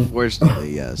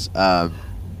 Unfortunately, yes. And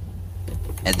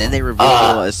then they revealed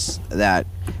to us that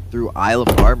through Isle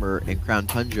of Armor and Crown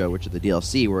Tundra, which are the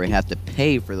DLC, where we have to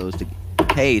pay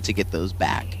to get those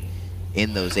back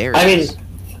in those areas.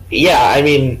 I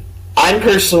mean, I'm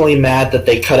personally mad that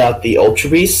they cut out the Ultra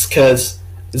Beasts, because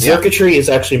Xurkitree is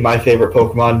actually my favorite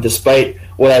Pokemon, despite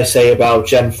what I say about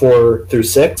Gen 4 through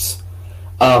 6.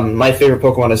 My favorite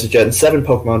Pokemon is a Gen 7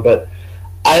 Pokemon, but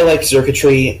I like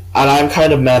Xurkitree, and I'm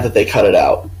kind of mad that they cut it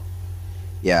out.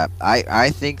 Yeah,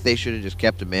 I think they should have just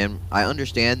kept them in. I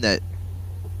understand that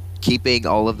keeping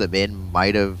all of them in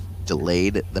might have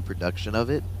delayed the production of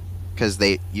it, because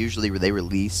they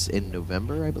release in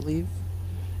November, I believe.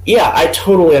 Yeah, I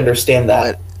totally understand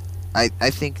that. But I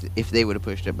think if they would have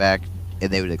pushed it back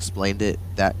and they would have explained it,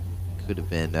 that could have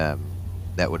been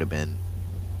that would have been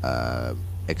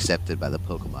accepted by the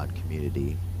Pokemon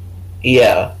community.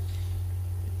 Yeah,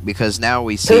 because now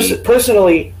we see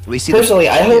personally,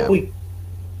 I hope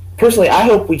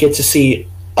we get to see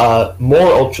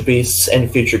more Ultra Beasts in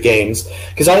future games,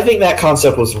 because I think that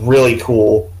concept was really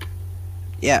cool.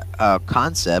 Yeah,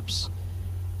 concepts.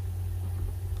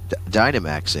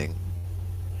 Dynamaxing.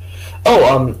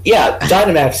 Oh, yeah,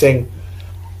 Dynamaxing.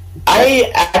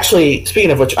 I actually, speaking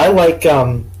of which, I like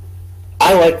the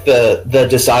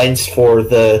designs for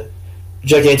the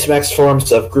Gigantamax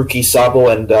forms of Grookey,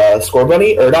 Sobble, and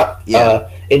Scorbunny, or not? Yeah.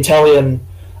 Inteleon,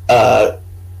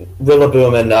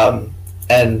 Rillaboom,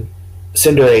 and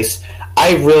Cinderace.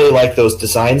 I really like those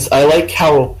designs. I like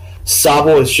how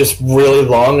Sobble is just really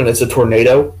long and it's a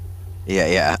tornado.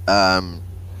 Yeah.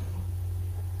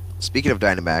 Speaking of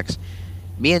Dynamax,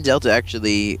 me and Delta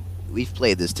we've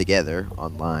played this together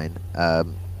online.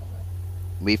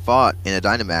 We fought in a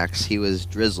Dynamax. He was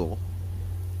Drizzle,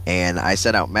 and I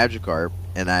sent out Magikarp,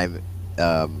 and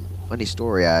funny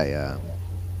story, I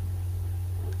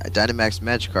Dynamax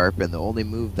Magikarp, and the only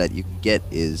move that you can get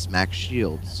is Max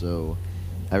Shield, so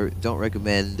I don't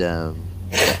recommend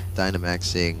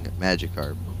Dynamaxing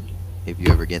Magikarp if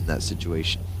you ever get in that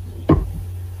situation.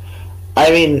 I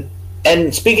mean,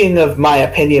 and speaking of my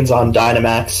opinions on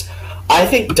Dynamax, I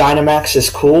think Dynamax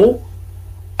is cool.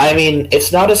 I mean,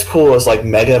 it's not as cool as like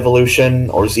Mega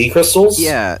Evolution or Z Crystals.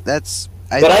 Yeah, I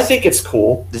think it's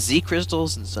cool. The Z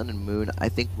Crystals and Sun and Moon, I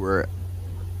think, were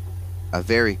a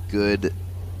very good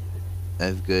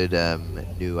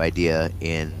new idea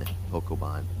in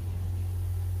Pokemon.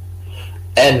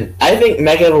 And I think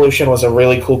Mega Evolution was a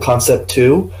really cool concept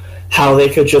too. How they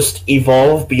could just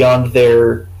evolve beyond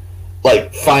their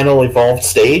final evolved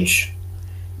stage.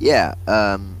 Yeah.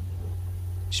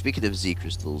 Speaking of Z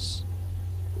Crystals,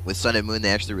 with Sun and Moon, they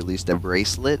actually released a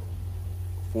bracelet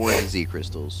for the Z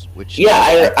crystals, which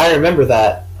I remember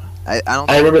that. I don't.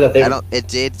 I remember that they. I don't. It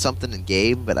did something in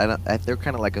game, but I don't. They're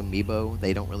kind of like Amiibo.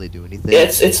 They don't really do anything.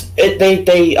 It's just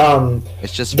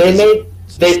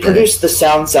they produced the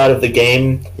sounds out of the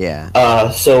game.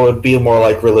 Yeah. So it'd be more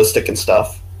like realistic and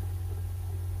stuff.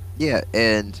 Yeah,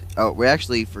 and we're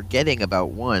actually forgetting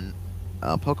about one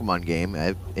Pokemon game.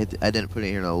 I didn't put it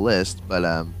here on the list,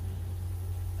 but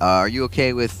are you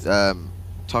okay with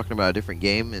talking about a different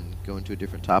game and going to a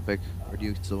different topic, or do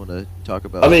you still want to talk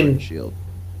about Sword and Shield?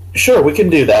 Sure, we can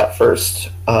do that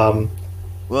first. Well,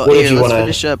 let's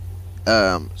finish up.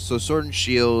 So Sword and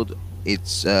Shield,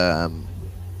 it's the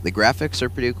graphics are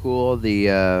pretty cool.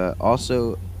 The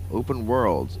also open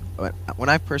world. When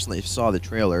I personally saw the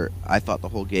trailer, I thought the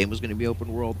whole game was going to be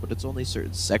open world, but it's only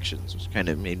certain sections, which kind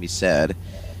of made me sad.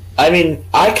 I mean,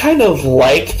 I kind of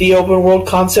like the open world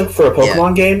concept for a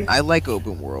Pokemon game. I like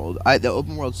open world. The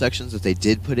open world sections that they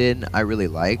did put in, I really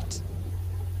liked.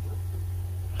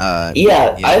 I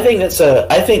think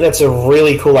that's a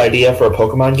really cool idea for a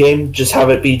Pokemon game. Just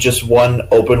have it be just one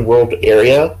open world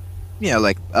area. Yeah,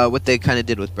 like what they kind of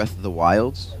did with Breath of the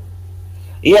Wild.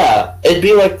 Yeah, it'd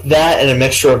be like that and a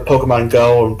mixture of Pokemon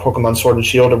Go and Pokemon Sword and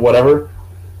Shield or whatever.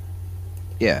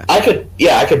 Yeah. I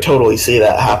could totally see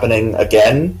that happening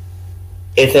again.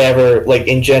 If they ever, like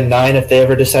in Gen 9, if they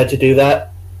ever decide to do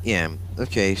that. Yeah,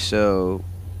 okay, so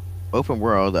open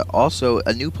world. Also,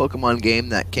 a new Pokemon game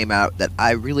that came out that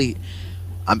I'm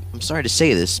sorry to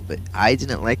say this, but I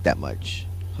didn't like that much.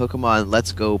 Pokemon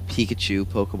Let's Go Pikachu,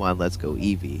 Pokemon Let's Go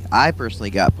Eevee. I personally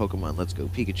got Pokemon Let's Go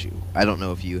Pikachu. I don't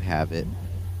know if you have it.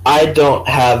 I don't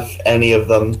have any of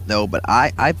them. No, but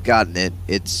I've gotten it.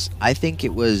 I think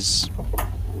it was...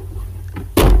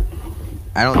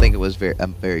 I don't think it was a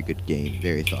very good game,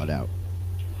 very thought out.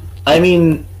 I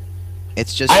mean...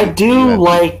 It's just... I do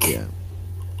like... Yeah.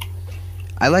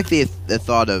 I like the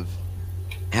thought of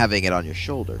having it on your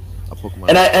shoulder. A Pokemon.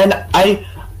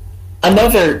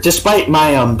 Despite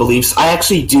my beliefs, I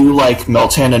actually do like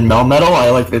Meltan and Melmetal. I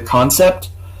like their concept.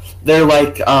 They're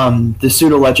like the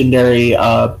pseudo-legendary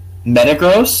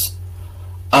Metagross.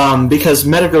 Because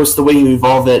Metagross, the way you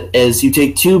evolve it is you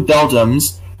take two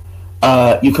Beldums,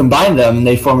 you combine them, and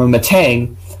they form a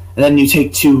Metang, and then you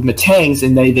take two Metangs,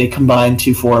 and they combine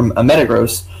to form a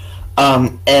Metagross.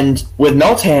 And with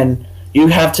Meltan, you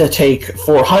have to take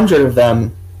 400 of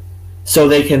them so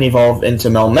they can evolve into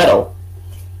Melmetal.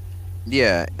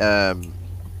 Yeah,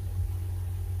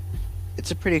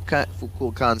 it's a pretty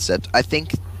cool concept. I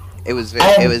think it was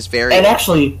very. And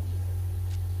actually,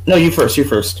 no, you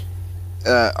first.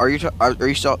 Are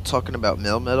you still talking about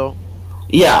Melmetal?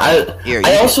 Yeah,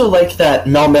 I also like that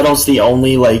Melmetal's the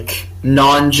only like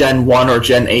non-Gen 1 or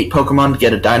Gen 8 Pokemon to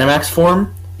get a Dynamax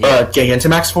form or a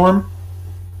Gigantamax form.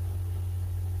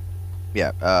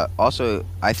 Yeah. Also,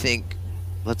 I think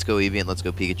Let's Go Eevee and Let's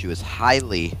Go Pikachu is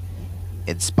highly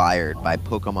inspired by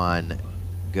Pokemon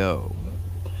Go.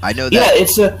 I know that. Yeah,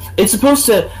 it's supposed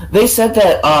to. They said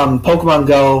that Pokemon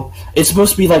Go. It's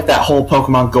supposed to be like that whole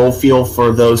Pokemon Go feel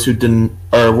for those who didn't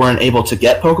or weren't able to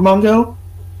get Pokemon Go.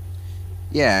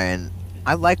 Yeah, and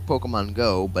I like Pokemon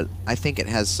Go, but I think it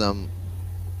has some.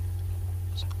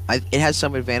 It has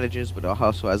some advantages, but it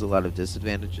also has a lot of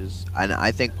disadvantages. And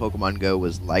I think Pokemon Go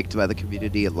was liked by the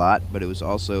community a lot, but it was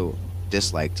also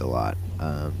disliked a lot.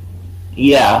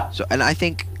 Yeah. So, and I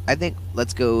think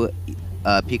Let's Go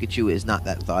Pikachu is not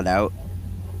that thought out.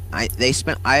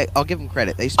 I'll give them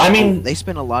credit. They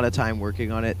spent a lot of time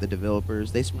working on it. The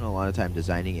developers, they spent a lot of time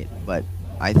designing it, but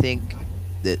I think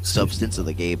the substance of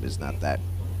the game is not that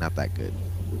good.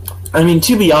 I mean,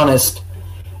 to be honest,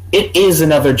 it is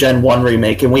another Gen 1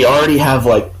 remake, and we already have,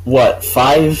 like, what,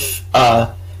 5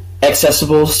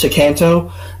 accessibles to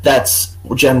Kanto? That's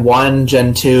Gen 1,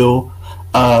 Gen 2,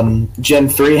 Gen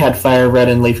 3 had Fire Red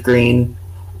and Leaf Green,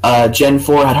 Gen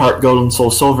 4 had Heart Gold and Soul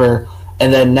Silver,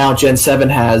 and then now Gen 7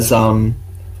 has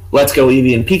Let's Go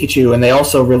Eevee and Pikachu, and they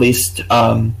also released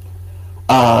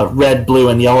Red, Blue,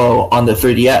 and Yellow on the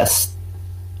 3DS.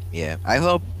 Yeah, I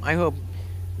hope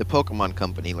the Pokemon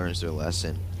Company learns their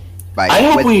lesson. I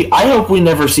hope we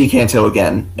never see Kanto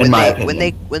again. In my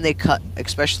opinion, when they cut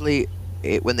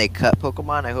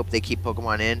Pokemon, I hope they keep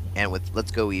Pokemon in. And with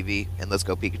Let's Go Eevee and Let's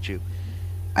Go Pikachu,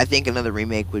 I think another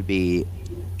remake would be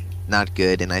not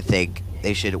good. And I think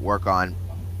they should work on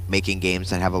making games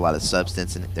that have a lot of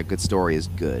substance and their good story is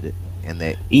good, and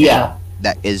that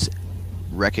is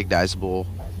recognizable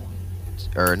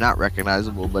or not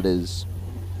recognizable, but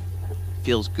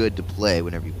feels good to play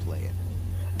whenever you play it.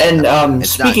 And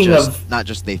it's speaking not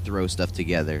just they throw stuff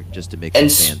together just to make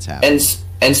fans happy.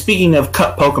 And speaking of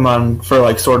cut Pokemon for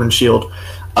like Sword and Shield,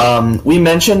 We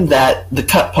mentioned that the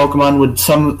cut Pokemon would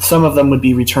some of them would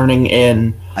be returning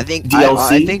in I think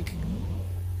DLC. I think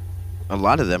a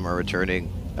lot of them are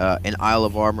returning in Isle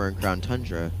of Armor and Crown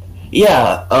Tundra.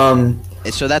 Yeah.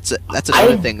 And so that's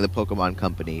another thing the Pokemon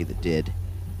Company that did.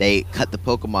 They cut the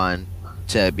Pokemon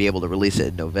to be able to release it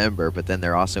in November, but then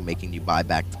they're also making you buy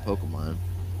back the Pokemon,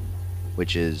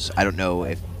 which is I don't know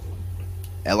if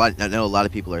I know a lot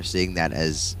of people are seeing that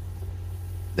as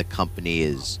the company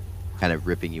is kind of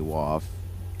ripping you off.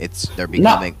 They're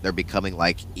becoming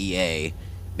like EA,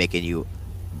 making you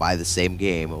buy the same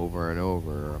game over and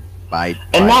over.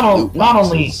 Not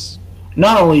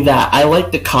only that, I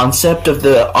like the concept of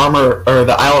the armor or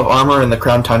the Isle of Armor and the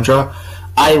Crown Tundra.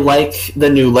 I like the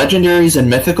new legendaries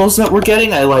and mythicals that we're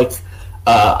getting. I like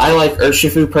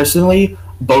Urshifu personally,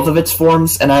 both of its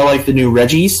forms, and I like the new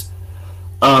Regis.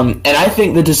 And I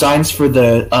think the designs for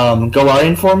the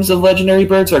Galarian forms of legendary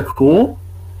birds are cool.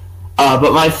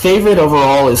 But my favorite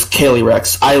overall is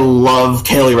Calyrex. I love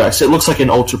Calyrex. It looks like an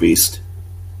Ultra Beast.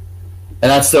 And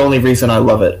that's the only reason I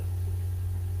love it.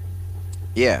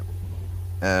 Yeah.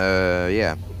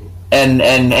 Yeah. And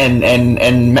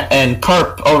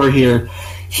Carp over here,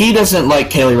 he doesn't like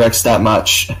Calyrex that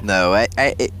much. No,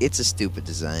 it's a stupid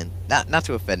design. Not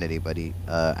to offend anybody.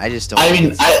 I just don't. I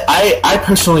mean, I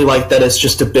personally like that it's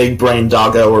just a big brain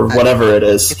doggo or whatever it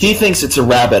is. He thinks it's a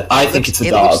rabbit. I think it's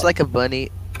a dog. It looks like a bunny.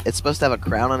 It's supposed to have a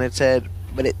crown on its head,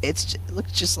 but it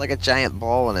looks just like a giant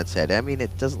ball on its head. I mean,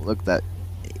 it doesn't look that.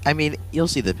 I mean, you'll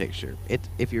see the picture.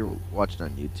 If you're watching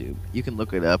on YouTube, you can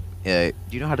look it up. Do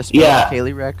you know how to spell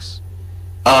Calyrex?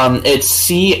 It's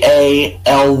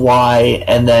CALY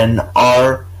and then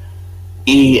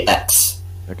REX.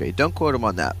 Okay, don't quote him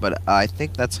on that, but I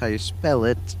think that's how you spell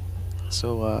it.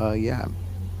 So, yeah.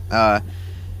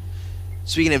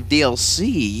 Speaking of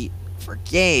DLC for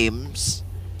games,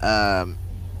 I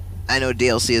know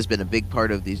DLC has been a big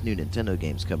part of these new Nintendo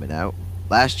games coming out.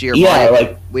 Last year,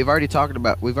 we've already talked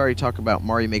about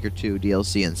Mario Maker 2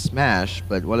 DLC and Smash,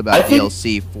 but what about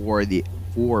DLC for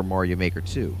Mario Maker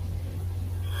 2?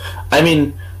 I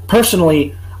mean,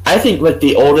 personally, I think like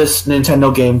the oldest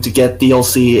Nintendo game to get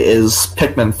DLC is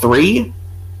Pikmin 3,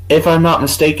 if I'm not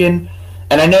mistaken.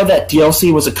 And I know that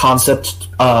DLC was a concept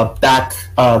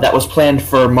that was planned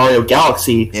for Mario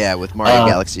Galaxy. Yeah, with Mario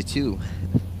Galaxy 2.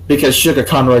 Because Sugar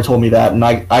Conroy told me that, and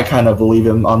I kind of believe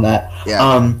him on that.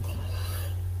 Yeah.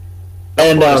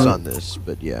 Don't quote us on this,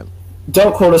 but yeah.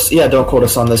 Don't quote us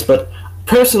on this, but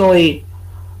personally,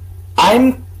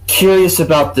 I'm curious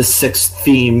about the sixth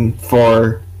theme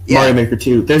for Mario Maker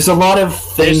 2. There's a lot of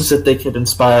things that they could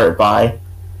inspire it by.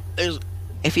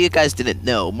 If you guys didn't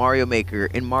know, in Mario Maker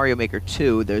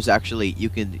 2, there's actually you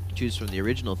can choose from the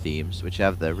original themes, which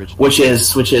have the original. Which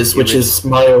is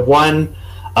Mario 1,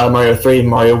 Mario 3,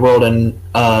 Mario World, and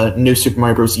New Super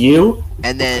Mario Bros. U.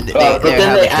 And then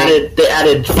they added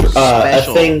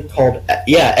a thing called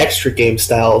extra game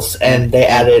styles, and they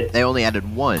only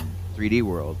added one 3D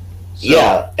World. So,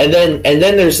 yeah, and then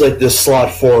there's like this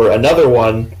slot for another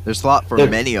one. There's slot for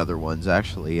many other ones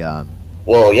actually.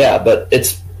 Well, yeah, but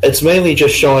it's mainly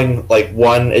just showing like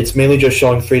one. It's mainly just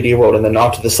showing 3D World, and then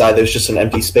off to the side there's just an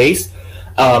empty space.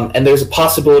 And there's a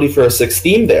possibility for a sixth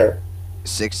theme there.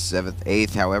 6th, 7th,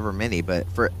 8th, however many, but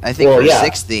I think for a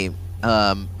sixth theme,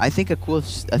 I think a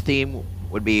theme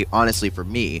would be, honestly, for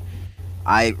me,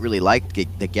 I really liked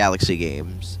the Galaxy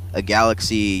games, a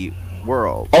Galaxy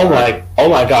World. Oh my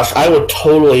gosh, I would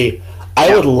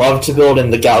love to build in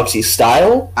the Galaxy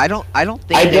style. I don't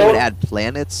think they would add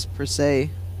planets per se.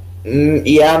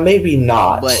 Yeah, maybe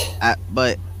not.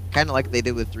 But kind of like they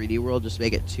did with 3D World, just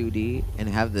make it 2D and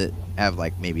have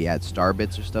like maybe add star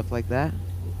bits or stuff like that.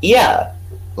 Yeah.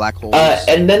 Black holes.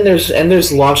 And then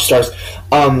there's launch stars.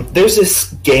 There's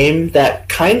this game that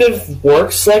kind of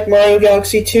works like Mario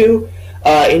Galaxy 2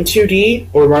 in 2D,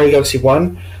 or Mario Galaxy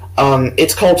 1.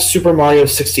 It's called Super Mario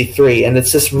 63, and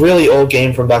it's this really old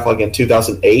game from back like in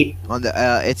 2008.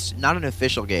 It's not an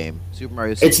official game. Super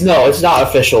Mario 63. It's not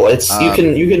official. It's you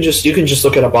can just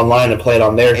look it up online and play it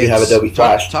on there if you have Adobe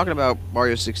Flash. Talking about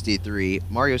Mario 63,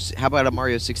 how about a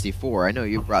Mario 64? I know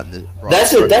you've brought the.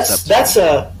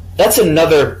 That's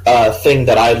another thing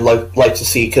that I'd like to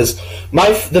see, because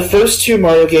the first two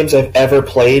Mario games I've ever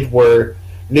played were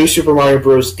New Super Mario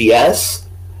Bros. DS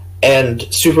and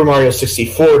Super Mario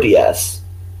 64 DS,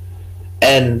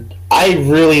 and I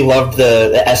really loved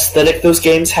the aesthetic those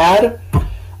games had,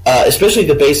 especially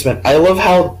the basement. I love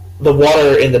how the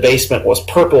water in the basement was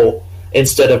purple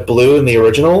instead of blue in the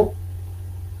original.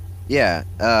 Yeah,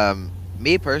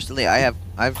 me personally, I've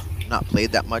not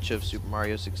played that much of Super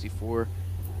Mario 64.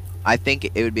 I think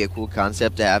it would be a cool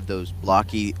concept to have those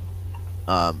blocky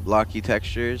blocky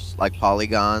textures like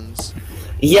polygons.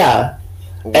 Yeah,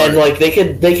 Or and like they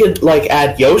could like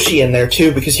add Yoshi in there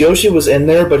too because Yoshi was in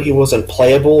there, but he wasn't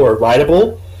playable or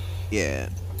rideable, yeah,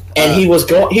 and he was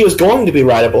going to be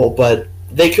rideable, but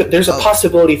they could. There's a Oh.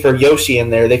 possibility for Yoshi in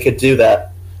there. They could do that.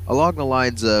 along the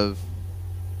lines of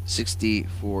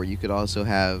 64, you could also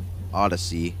have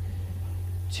Odyssey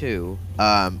too.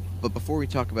 But before we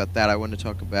talk about that, I want to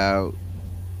talk about.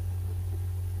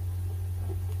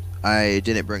 I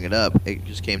didn't bring it up. It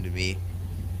just came to me.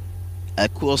 A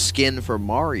cool skin for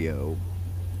Mario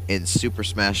in Super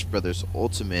Smash Bros.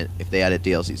 Ultimate, if they added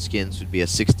DLC skins, would be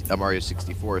a Mario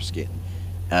 64 skin,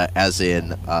 as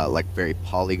in like very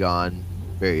polygon,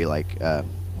 very like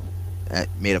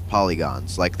made of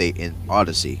polygons, like they in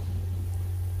Odyssey.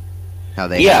 How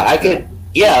they Yeah, have I could.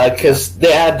 Yeah, because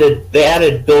they added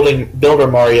Builder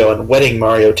Mario and Wedding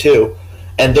Mario too,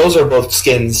 and those are both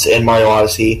skins in Mario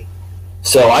Odyssey.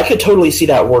 So I could totally see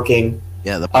that working.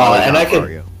 yeah the polygon and I could-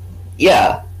 Mario.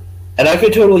 Yeah, and I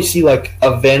could totally see like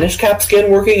a Vanish Cap skin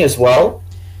working as well.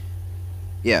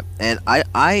 Yeah, and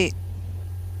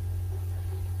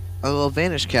well,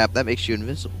 Vanish Cap that makes you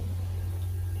invisible.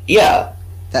 Yeah,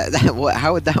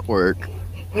 How would that work?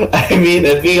 I mean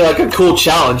it'd be like a cool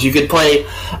challenge. You could play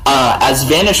as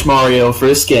Vanish Mario for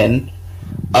a skin,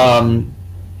 and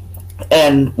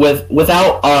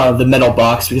without the metal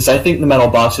box because I think the metal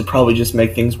box would probably just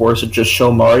make things worse and just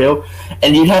show Mario,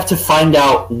 and you'd have to find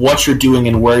out what you're doing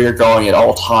and where you're going at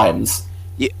all times.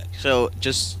 Yeah, so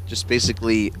just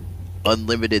basically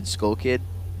unlimited Skull Kid.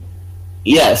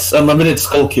 Yes, Unlimited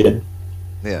Skull Kid.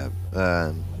 Yeah,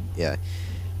 yeah.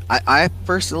 I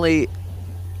personally,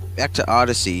 back to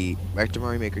Odyssey, back to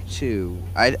Mario Maker 2.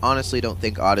 I honestly don't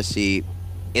think Odyssey,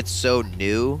 it's so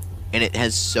new and it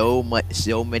has so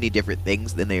many different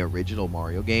things than the original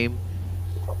Mario game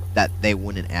that they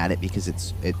wouldn't add it because it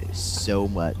is so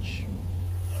much.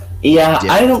 Yeah,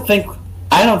 Different.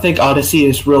 I don't think Odyssey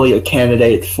is really a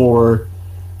candidate for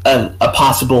a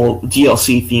possible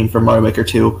DLC theme for Mario Maker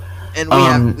 2.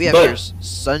 And we have but- your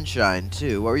Sunshine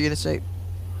too. What were you gonna say?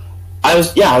 I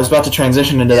was about to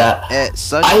transition into that.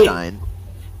 Sunshine.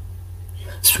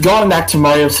 So going back to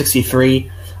Mario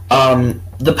 63, one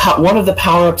of the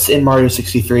power-ups in Mario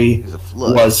 63 is a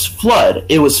flood. was Flood.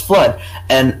 It was Flood,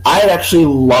 and I'd actually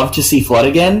love to see Flood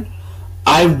again.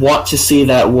 I want to see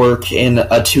that work in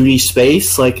a 2D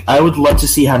space. Like, I would love to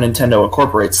see how Nintendo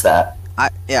incorporates that.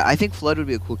 I think Flood would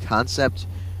be a cool concept.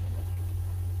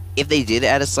 If they did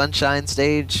add a Sunshine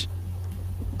stage,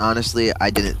 honestly,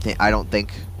 I don't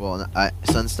think. Well,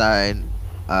 Sunshine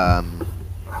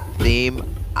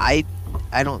theme. I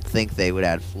don't think they would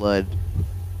add Flood.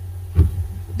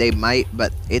 They might,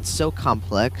 but it's so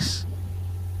complex,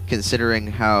 considering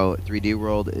how 3D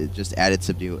World it just added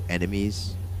some new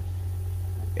enemies.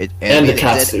 And the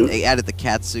cat suit. They added the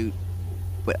cat suit,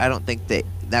 but I don't think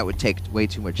that would take way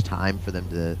too much time for them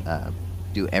to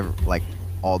do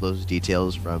all those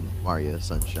details from Mario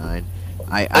Sunshine.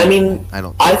 I mean, I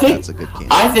don't I think think that's a good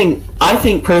candidate. I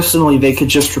think personally they could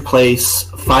just replace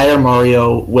Fire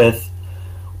Mario with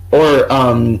or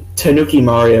Tanuki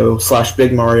Mario /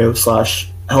 Big Mario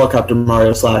 / Helicopter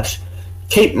Mario /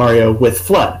 Cape Mario with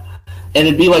Flood, and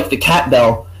it'd be like the Cat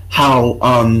Bell. How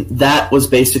that was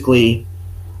basically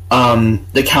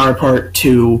the counterpart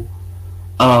to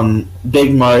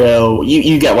Big Mario.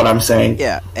 You get what I'm saying?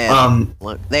 Yeah, and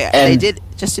look, they and-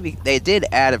 did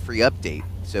add a free update,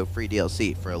 so free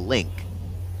DLC for a Link.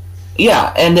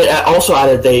 Yeah, and it also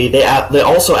added they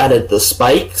also added the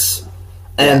spikes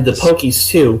and the Yes. Pokies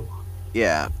too,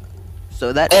 Yeah,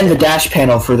 so that and the dash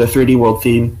panel for the 3D World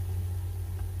theme.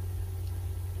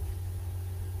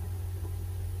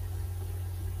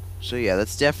 so yeah,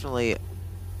 that's definitely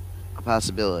a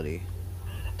possibility.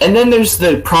 And then there's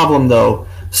the problem though.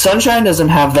 Sunshine doesn't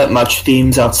have that much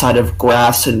themes outside of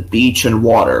grass and beach and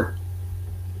water.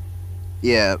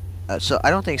 Yeah, so I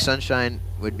don't think Sunshine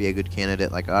would be a good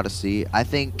candidate like Odyssey. I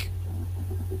think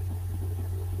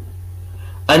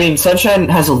I mean, Sunshine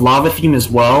has a lava theme as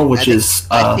well, which is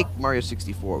I think Mario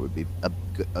 64 would be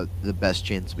the best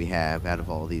chance we have out of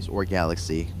all of these, or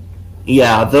Galaxy.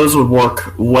 yeah, those would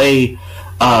work way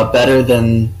better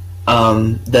than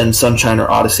Sunshine or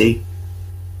Odyssey.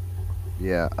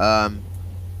 Yeah.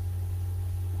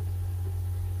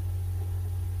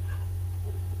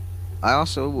 I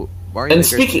also Mario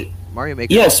And Maker. Mario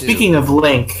Maker. Yeah, 2. speaking of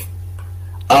Link,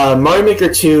 Mario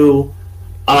Maker 2.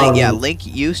 Link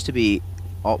used to be.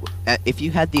 If you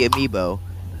had the amiibo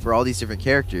for all these different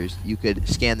characters, you could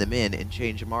scan them in and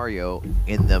change Mario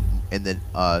in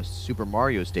the Super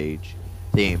Mario stage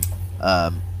theme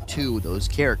to those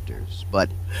characters. But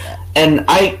And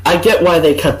I get why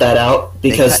they cut that out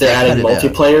because they're adding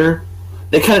multiplayer.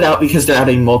 They cut it out because they're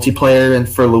adding multiplayer and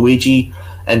for Luigi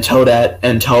and Toadette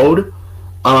and Toad.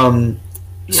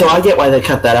 So I get why they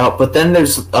cut that out. But then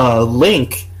there's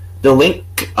Link, the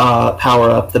Link power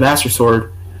up, the Master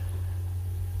Sword,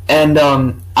 and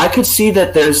I could see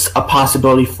that there's a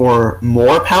possibility for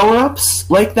more power ups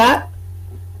like that.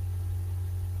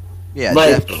 Yeah,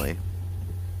 definitely.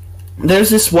 There's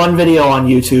this one video on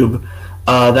YouTube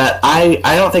that I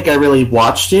don't think I really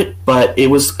watched it, but it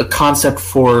was a concept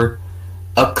for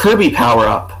a Kirby power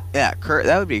up. Yeah,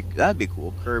 that'd be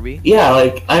cool, Kirby. Yeah,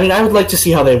 like I mean, I would like to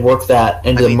see how they work that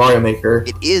into Mario Maker.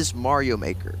 It is Mario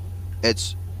Maker.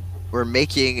 We're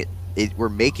making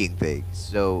things.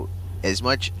 So as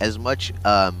much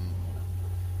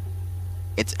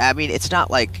it's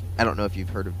not like, I don't know if you've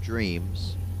heard of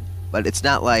Dreams, but it's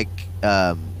not like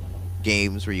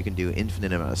games where you can do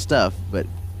infinite amount of stuff, but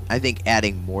I think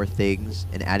adding more things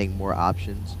and adding more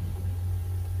options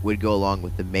would go along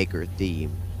with the Maker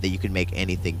theme, that you can make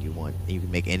anything you want, and you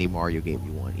can make any Mario game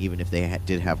you want, even if they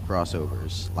did have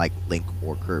crossovers like Link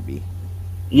or Kirby.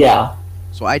 Yeah.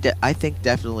 So I think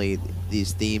definitely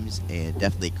these themes, and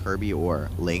definitely Kirby or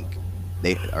Link,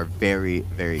 they are very,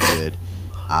 very good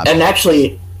options. And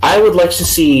actually, I would like to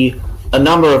see a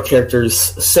number of characters: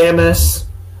 Samus,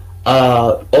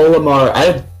 Olimar.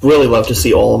 I'd really love to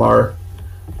see Olimar,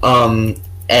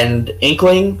 and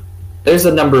Inkling. There's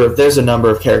a number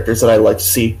of characters that I'd like to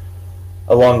see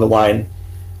along the line.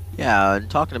 Yeah, and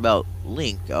talking about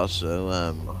Link,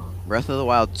 also, Breath of the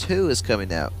Wild 2 is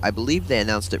coming out. I believe they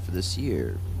announced it for this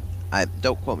year.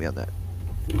 Don't quote me on that,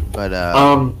 but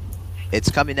it's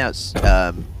coming out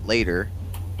later,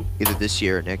 either this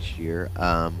year or next year.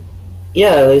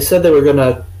 Yeah, they said they were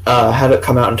gonna have it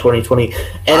come out in 2020,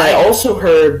 and I also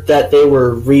heard that they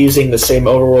were reusing the same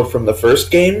overworld from the first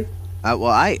game.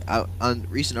 Well, on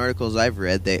recent articles I've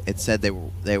read, it said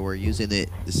they were using it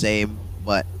the same,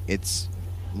 but it's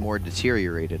more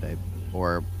deteriorated,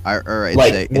 or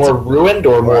it's more ruined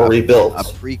or more rebuilt. A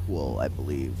prequel, I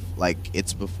believe. Like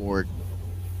it's before,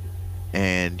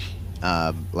 and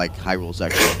like Hyrule's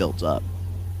actually built up.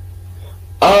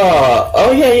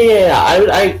 Oh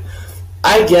yeah.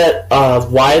 I get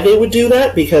why they would do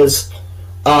that, because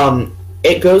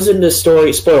it goes into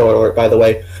story. Spoiler alert, by the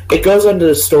way. It goes into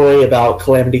the story about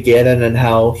Calamity Ganon and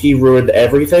how he ruined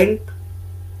everything.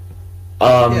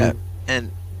 I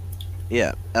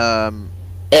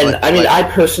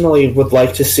personally would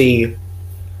like to see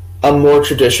a more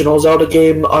traditional Zelda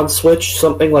game on Switch,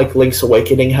 something like Link's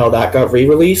Awakening, how that got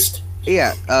re-released.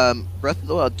 Yeah, Breath of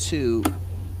the Wild 2,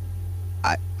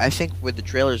 I think with the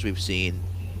trailers we've seen,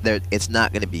 it's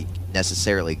not going to be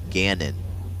necessarily Ganon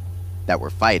that we're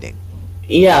fighting.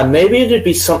 Yeah, maybe it'd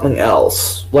be something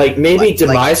else. Like, maybe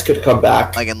Demise could come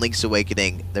back. Like in Link's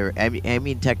Awakening, I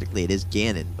mean, technically it is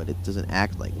Ganon, but it doesn't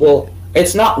act like Well, Ganon.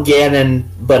 It's not Ganon,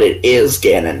 but it is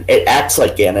Ganon. It acts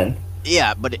like Ganon.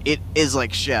 Yeah, but it is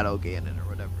like Shadow Ganon, or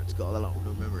whatever it's called. I don't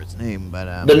remember its name,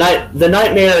 but... The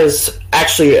Nightmare is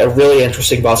actually a really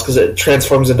interesting boss, because it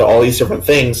transforms into all these different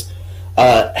things.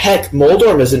 Heck,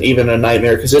 Moldorm isn't even a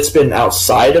nightmare, because it's been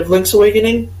outside of Link's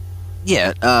Awakening.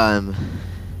 Yeah,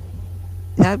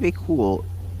 that'd be cool.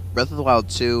 Breath of the Wild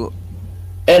 2.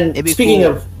 And speaking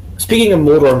of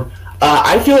Moldorm,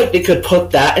 I feel like they could put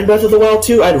that in Breath of the Wild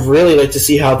 2. I'd really like to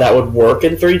see how that would work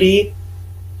in 3D.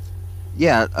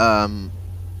 Yeah,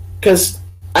 because,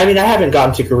 I mean, I haven't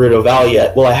gotten to Gerudo Valley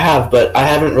yet. Well, I have, but I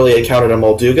haven't really encountered a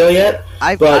Molduga yet.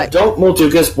 Don't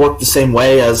Moldugas work the same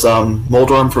way as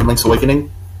Moldorm from Link's Awakening?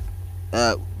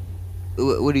 What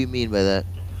do you mean by that?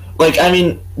 Like, I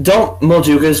mean, don't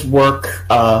Moldugas work,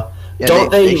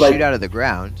 they shoot out of the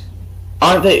ground.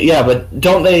 Aren't they? Yeah, but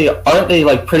aren't they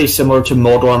like pretty similar to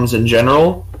Moldorms in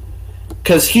general?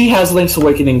 Because he has Link's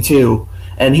Awakening too,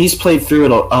 and he's played through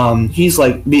it. He's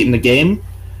like beaten the game,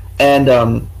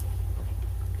 and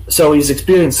so he's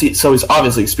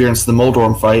obviously experienced the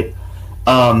Moldorm fight.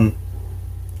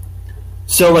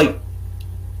 So like,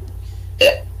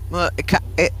 well,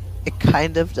 it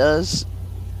kind of does.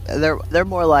 They're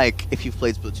more like, if you've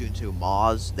played Splatoon 2,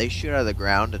 Maws. They shoot out of the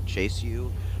ground and chase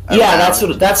you. Yeah, that's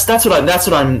what I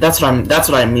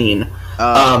mean.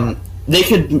 They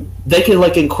could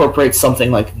like incorporate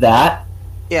something like that.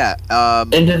 Yeah.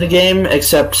 Into the game,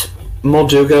 except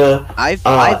Molduga. I've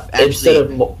actually. Instead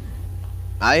of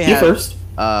first.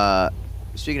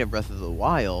 Speaking of Breath of the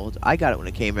Wild, I got it when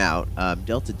it came out.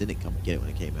 Delta didn't come get it when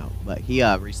it came out, but he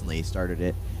recently started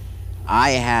it.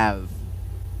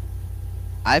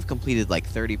 I've completed like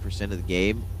 30% of the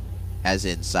game, as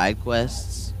in side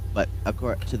quests, But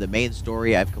according to the main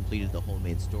story, I've completed the whole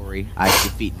main story. I've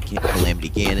defeated Calamity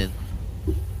Ganon.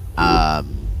 I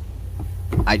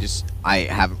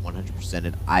haven't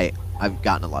 100%ed. I've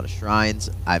gotten a lot of shrines.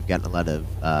 I've gotten a lot of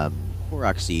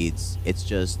Korok seeds. It's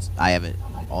just I haven't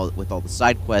with all the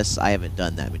side quests. I haven't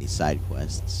done that many side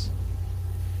quests,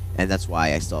 and that's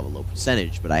why I still have a low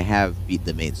percentage. But I have beat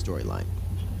the main storyline.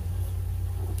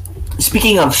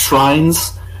 Speaking of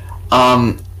shrines,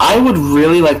 I would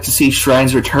really like to see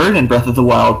shrines return in Breath of the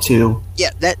Wild 2. Yeah,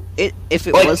 if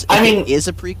it is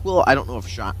a prequel, I don't know if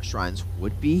shrines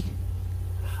would be.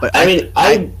 But I think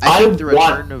the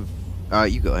return of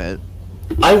you go ahead.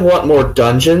 I want more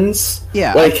dungeons.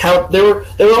 Yeah, like how there were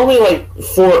only like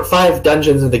 4 or 5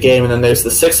 dungeons in the game, and then there's the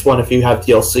 6th one if you have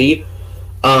DLC.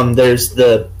 There's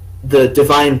the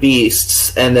Divine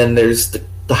Beasts, and then there's the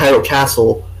Hyrule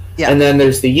Castle, and then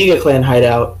there's the Yiga Clan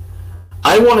hideout.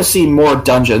 I want to see more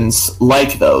dungeons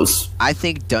like those. I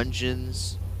think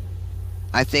dungeons.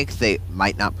 I think they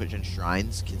might not put in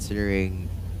shrines, considering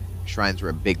shrines were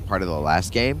a big part of the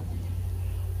last game.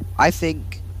 I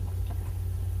think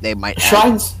they might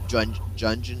shrines.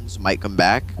 Dungeons might come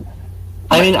back.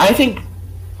 I mean, I think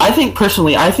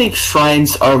personally, I think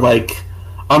shrines are more.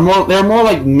 They're more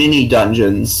like mini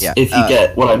dungeons. Yeah, if you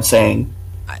get what I'm saying.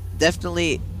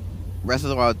 Definitely, Breath of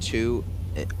the Wild 2.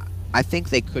 I think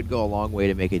they could go a long way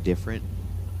to make it different,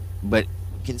 but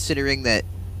considering that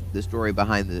the story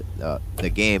behind the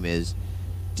game is,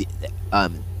 the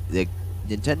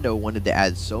Nintendo wanted to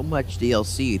add so much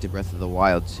DLC to Breath of the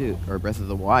Wild 2 or Breath of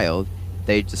the Wild,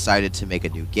 they decided to make a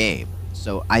new game.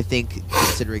 So I think,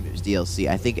 considering there's DLC,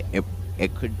 I think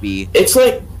it could be. It's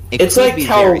like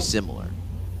very similar.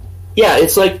 Yeah,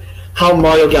 it's like how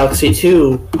Mario Galaxy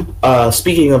 2,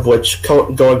 speaking of which,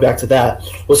 going back to that,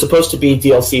 was supposed to be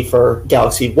DLC for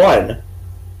Galaxy 1.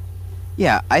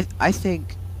 Yeah, I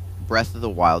think Breath of the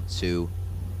Wild 2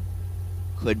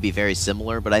 could be very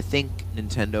similar, but I think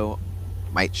Nintendo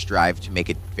might strive to make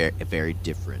it a very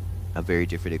different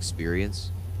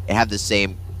experience. It have the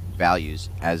same values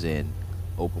as in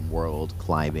open world,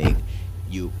 climbing,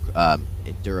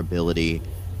 durability.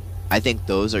 I think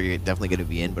those are definitely going to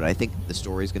be in, but I think the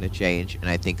story is going to change, and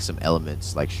I think some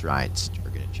elements like shrines are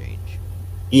going to change.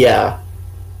 Yeah.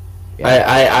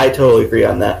 I totally agree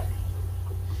on that.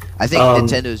 I think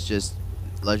Nintendo's just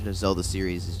Legend of Zelda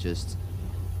series is just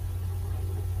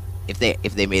if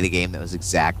they made a game that was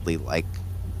exactly like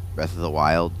Breath of the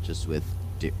Wild, just with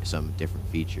some different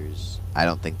features, I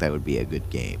don't think that would be a good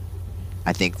game.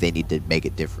 I think they need to make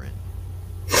it different.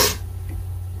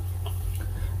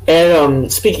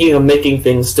 And speaking of making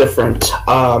things different,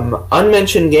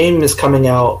 Unmentioned Game is coming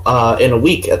out in a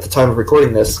week at the time of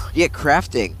recording this. Yeah,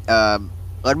 crafting.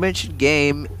 Unmentioned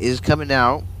Game is coming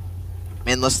out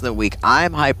in less than a week.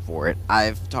 I'm hyped for it.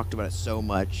 I've talked about it so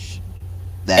much.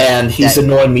 He's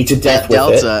annoying me to death with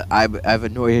Delta, it. I've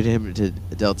annoyed him to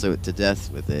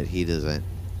death with it. He doesn't.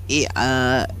 He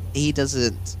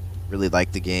doesn't really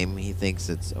like the game. He thinks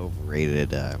it's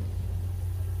overrated.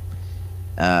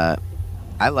 I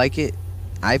like it.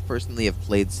 I personally have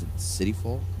played City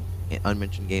Folk,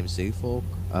 Unmentioned Game City Folk.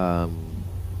 And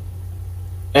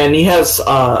he has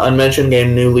Unmentioned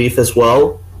Game New Leaf as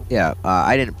well. Yeah,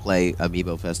 I didn't play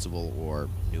Amiibo Festival or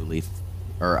New Leaf,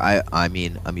 or I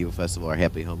mean Amiibo Festival or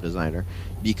Happy Home Designer,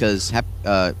 because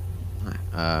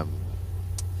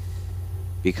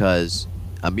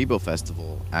Amiibo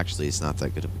Festival actually is not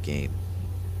that good of a game.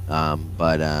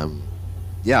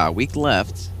 Yeah, a week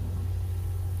left.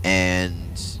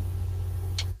 And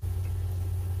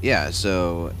yeah,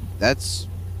 so that's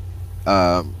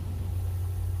pretty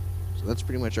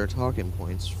much our talking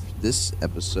points for this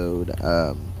episode.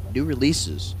 New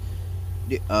releases.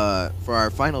 For our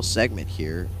final segment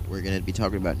here, we're going to be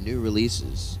talking about new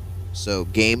releases. So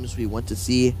games we want to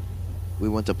see, we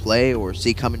want to play, or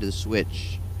see coming to the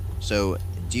Switch. So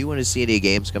do you want to see any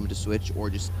games coming to Switch,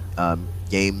 or just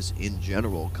games in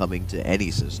general coming to any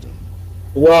system?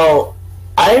 Well,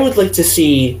 I would like to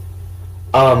see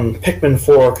Pikmin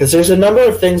 4, because there's a number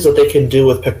of things that they can do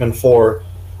with Pikmin 4,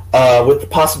 with the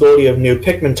possibility of new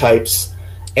Pikmin types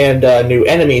and new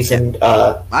enemies. And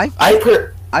I've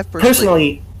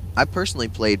personally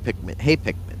played Pikmin. Hey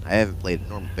Pikmin. I haven't played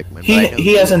normal Pikmin.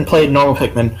 He hasn't played normal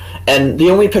Pikmin, and the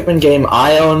only Pikmin game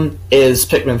I own is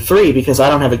Pikmin 3 because I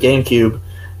don't have a GameCube,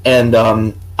 and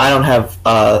I don't have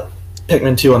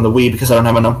Pikmin 2 on the Wii because I don't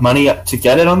have enough money to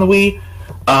get it on the Wii.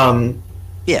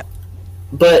 Yeah,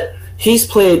 but he's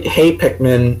played Hey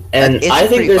Pikmin, and I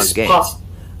think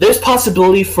there's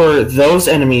possibility for those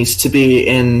enemies to be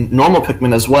in normal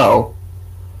Pikmin as well.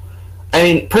 I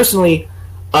mean, personally,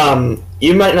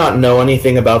 You might not know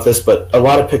anything about this, but a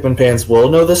lot of Pikmin fans will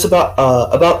know this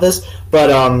about this. But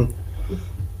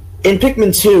in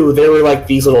Pikmin 2, there were like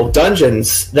these little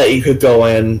dungeons that you could go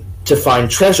in to find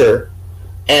treasure,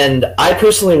 and I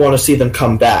personally want to see them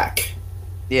come back.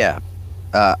 Yeah.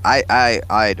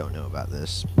 I don't know about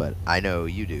this, but I know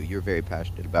you do. You're very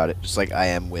passionate about it, just like I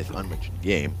am with Unmentioned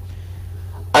Game.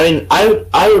 I mean, I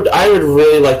would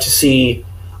really like to see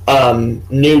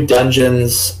new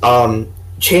dungeons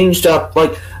changed up.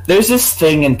 Like, there's this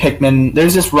thing in Pikmin.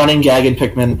 There's this running gag in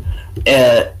Pikmin,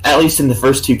 at least in the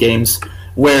first two games,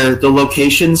 where the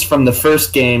locations from the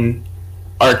first game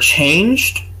are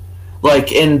changed,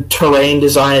 like in terrain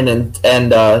design and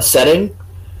setting.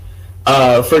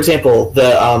 For example,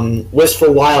 the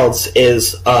Wistful Wilds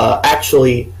is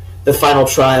actually the final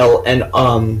trial and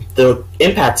the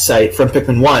impact site from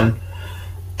Pikmin 1.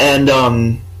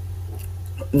 And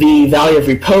the Valley of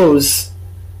Repose,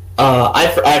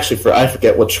 I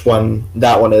forget which one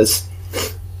that one is.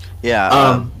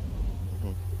 Yeah.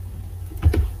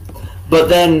 But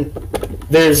then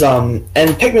there's and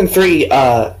Pikmin 3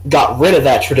 got rid of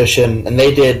that tradition, and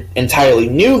they did entirely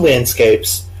new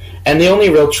landscapes. And the only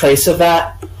real trace of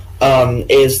that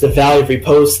is the Valley of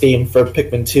Repose theme from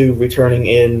Pikmin 2 returning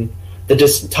in the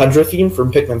Distant Tundra theme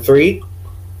from Pikmin 3.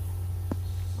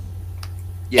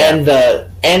 Yeah.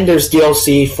 And there's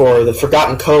DLC for the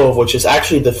Forgotten Cove, which is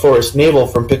actually the Forest Navel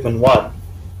from Pikmin 1.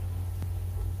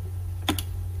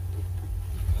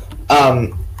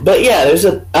 But yeah, there's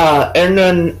a and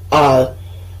then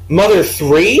Mother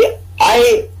 3.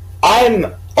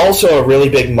 I'm also a really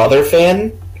big Mother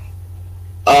fan.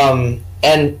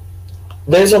 And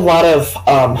there's a lot of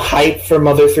hype for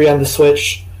Mother 3 on the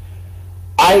Switch.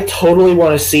 I totally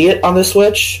want to see it on the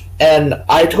Switch, and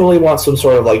I totally want some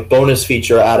sort of like bonus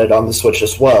feature added on the Switch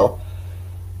as well.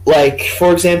 Like,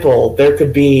 for example, there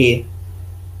could be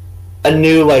a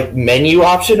new like menu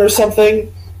option or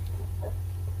something.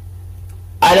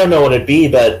 I don't know what it'd be,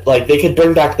 but like they could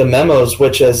bring back the memos,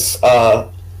 which is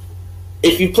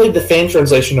if you played the fan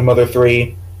translation of Mother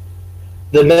 3,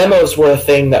 the memos were a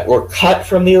thing that were cut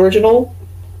from the original,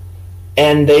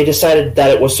 and they decided that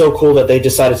it was so cool that they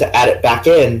decided to add it back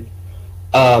in.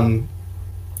 And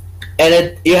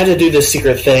you had to do this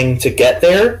secret thing to get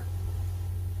there.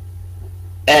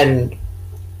 And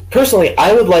personally,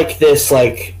 I would like this,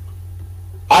 like,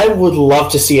 I would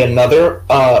love to see another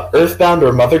Earthbound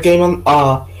or Mother game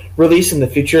release in the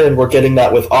future, and we're getting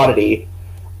that with Oddity.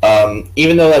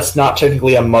 Even though that's not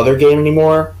technically a Mother game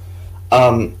anymore,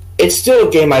 it's still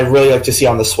a game I'd really like to see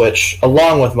on the Switch,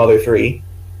 along with Mother 3.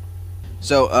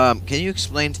 So, can you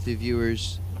explain to the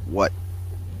viewers what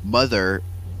Mother,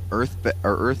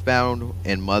 Earthbound,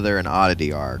 and Mother and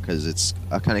Oddity are? Because it's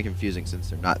kind of confusing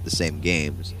since they're not the same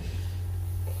games.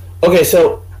 Okay,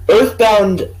 so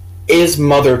Earthbound is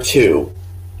Mother 2.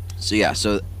 So yeah,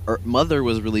 Mother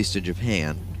was released in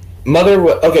Japan.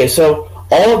 Okay, so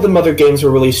all of the Mother games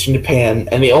were released in Japan,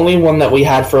 and the only one that we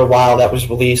had for a while that was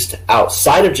released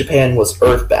outside of Japan was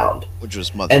Earthbound. Which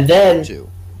was Mother and then, 2.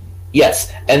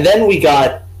 Yes, and then we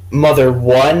got Mother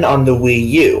 1 on the Wii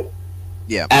U.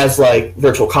 Yeah. As, like,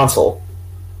 Virtual Console.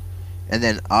 And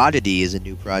then Oddity is a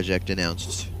new project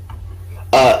announced.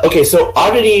 Okay, so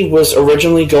Oddity was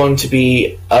originally going to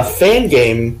be a fan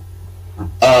game,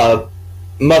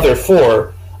 Mother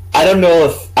 4. I don't know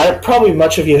if... probably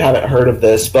much of you haven't heard of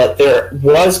this, but there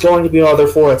was going to be Mother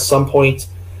 4 at some point.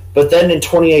 But then in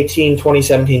 2018,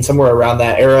 2017, somewhere around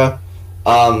that era,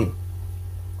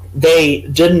 they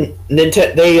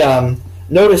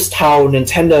noticed how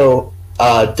Nintendo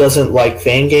doesn't like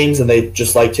fan games, and they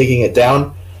just like taking it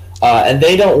down. And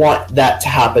they don't want that to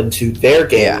happen to their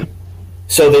game. Yeah.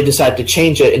 So they decided to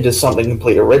change it into something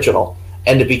completely original.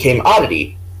 And it became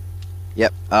Oddity.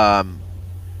 Yep.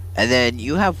 And then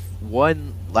you have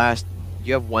one.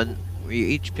 We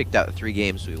each picked out 3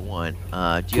 games we want.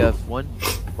 Do you have one?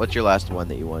 What's your last one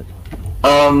that you want?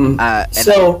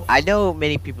 So I know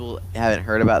many people haven't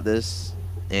heard about this,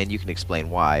 and you can explain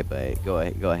why. But go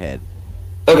ahead.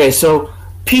 Okay, so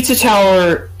Pizza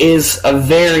Tower is a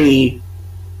very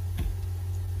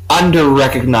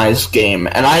under-recognized game,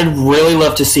 and I'd really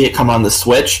love to see it come on the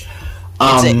Switch.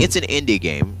 It's an indie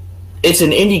game. It's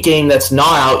an indie game that's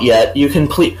not out yet. You can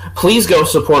please go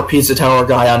support Pizza Tower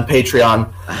Guy on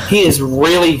Patreon. He is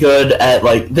really good at,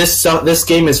 like, this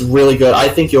game is really good. I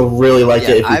think you'll really like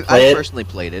it if you play it. I personally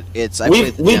played it.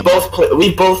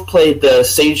 We both played the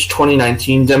Sage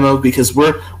 2019 demo because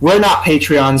we're not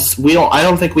Patreons. I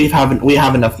don't think we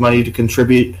have enough money to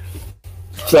contribute.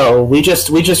 So we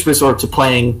just resort to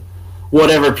playing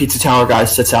whatever Pizza Tower Guy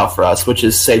sets out for us, which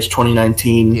is Sage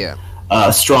 2019. Yeah.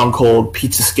 Stronghold,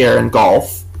 Pizza Scare, and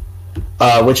Golf.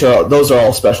 those are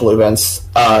all special events,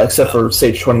 except for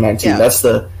Sage 2019. Yeah. That's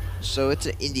the. So it's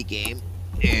an indie game.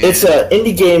 It's an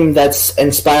indie game that's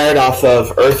inspired off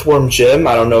of Earthworm Jim.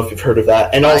 I don't know if you've heard of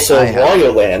that, and also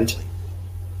Wario Land.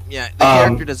 Yeah, the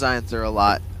character designs are a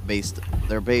lot based.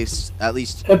 They're based at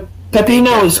least.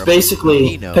 Peppino is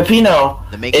basically Peppino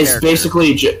is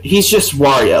basically he's just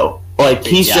Wario. Like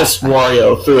he's just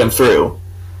Wario through and through.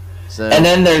 So, and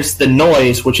then there's the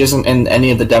Noise, which isn't in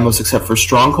any of the demos except for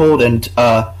Stronghold and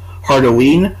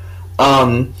Hardoween,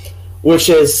 which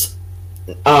is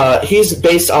he's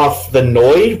based off the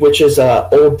Noid, which is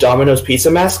old Domino's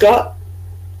Pizza mascot.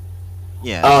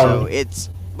 Yeah, so it's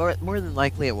more than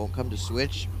likely it won't come to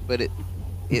Switch, but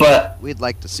we'd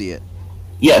like to see it.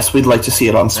 Yes, we'd like to see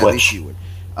it on Switch. At least you would.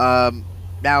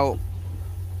 Now,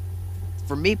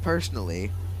 for me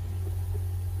personally,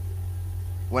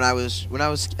 when I was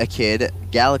a kid,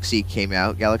 Galaxy came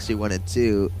out, Galaxy 1 and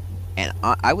 2, and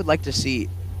I would like to see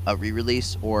a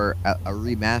re-release or a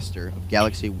remaster of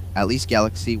Galaxy, at least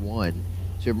Galaxy 1,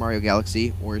 Super Mario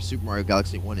Galaxy, or Super Mario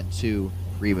Galaxy 1 and 2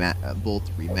 both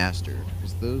remastered,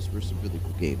 because those were some really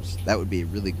cool games. That would be a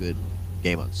really good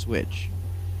game on Switch.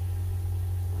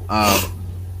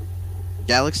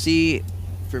 Galaxy,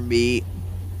 for me,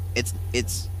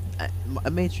 it's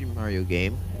a mainstream Mario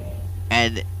game,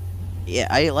 and yeah,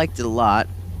 I liked it a lot,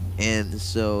 and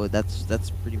so that's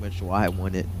pretty much why I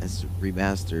want it as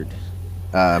remastered.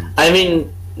 I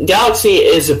mean, Galaxy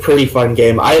is a pretty fun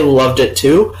game. I loved it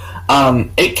too.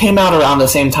 It came out around the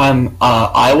same time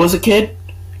I was a kid.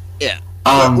 Yeah.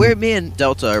 Where me and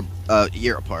Delta are a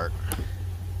year apart.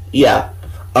 Yeah.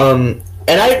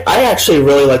 And I actually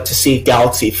really like to see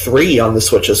Galaxy 3 on the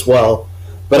Switch as well.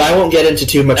 But I won't get into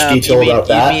too much detail about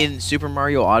that. You mean Super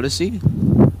Mario Odyssey?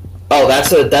 Oh,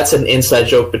 that's an inside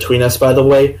joke between us, by the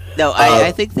way. No,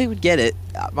 I think they would get it.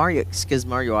 Because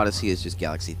Mario Odyssey is just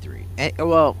Galaxy 3.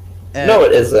 No,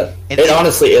 it isn't. It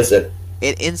honestly isn't.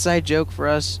 An inside joke for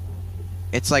us.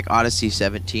 It's like Odyssey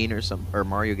 17 or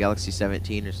Mario Galaxy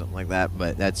 17 or something like that.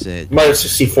 But that's it. Mario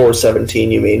 64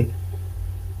 17, you mean?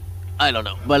 I don't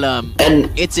know, but and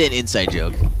it's an inside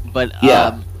joke. But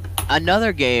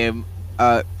another game,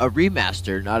 a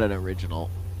remaster, not an original.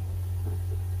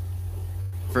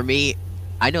 For me,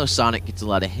 I know Sonic gets a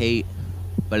lot of hate,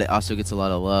 but it also gets a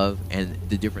lot of love, and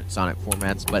the different Sonic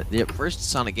formats. But the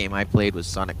first Sonic game I played was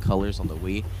Sonic Colors on the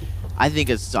Wii. I think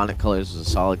Sonic Colors was a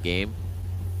solid game.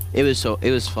 It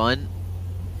was fun.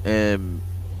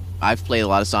 I've played a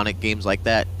lot of Sonic games like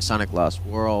that, Sonic Lost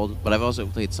World, but I've also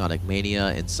played Sonic Mania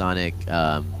and Sonic,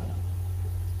 some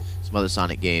other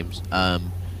Sonic games.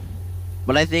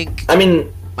 But I think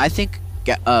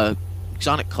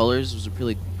Sonic Colors was a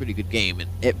pretty good game, and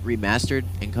it remastered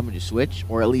and coming to Switch,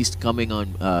 or at least coming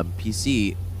on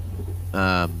PC,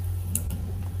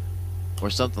 or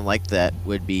something like that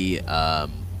would be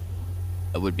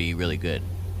really good.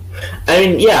 I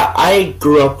mean, yeah, I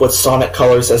grew up with Sonic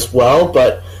Colors as well,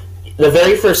 but the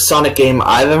very first Sonic game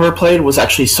I've ever played was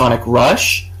actually Sonic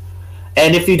Rush.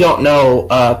 And if you don't know,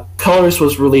 Colors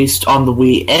was released on the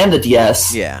Wii and the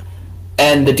DS. Yeah.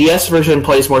 And the DS version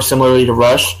plays more similarly to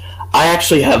Rush. I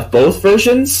actually have both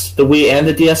versions, the Wii and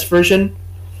the DS version.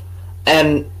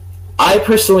 And I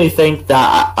personally think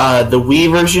that the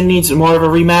Wii version needs more of a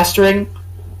remastering.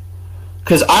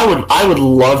 Because I would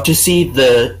love to see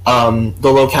the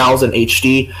locales in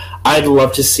HD. I'd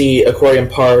love to see Aquarium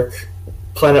Park,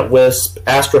 Planet Wisp,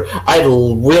 Astro. I'd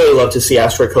really love to see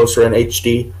Astro Coaster in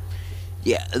HD.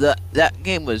 Yeah, that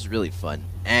game was really fun.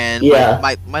 And yeah.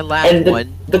 my last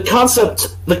one, the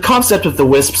concept of the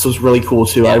Wisps was really cool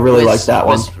too. Yeah, I really liked that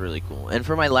one. Wisps really cool. And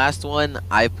for my last one,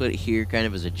 I put here kind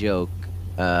of as a joke,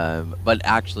 but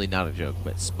actually not a joke.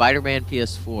 But Spider-Man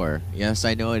PS4. Yes,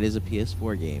 I know it is a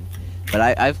PS4 game, but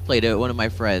I've played it. One of our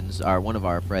friends,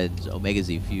 Omega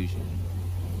Z Fusion.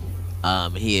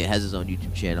 He has his own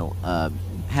YouTube channel.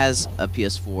 Has a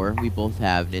PS4. We both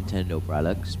have Nintendo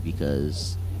products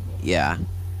because, yeah.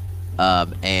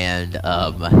 Spider-Man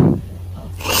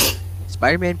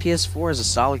PS4 is a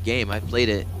solid game. I played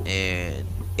it, and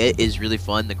it is really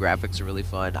fun. The graphics are really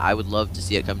fun. I would love to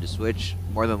see it come to Switch.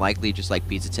 More than likely, just like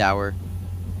Pizza Tower,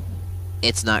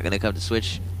 it's not going to come to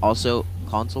Switch. Also,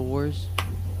 Console Wars,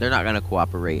 they're not going to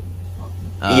cooperate.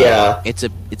 Yeah. It's a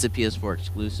PS4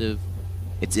 exclusive.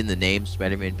 It's in the name,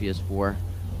 Spider-Man PS4.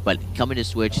 But coming to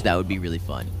Switch, that would be really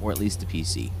fun. Or at least the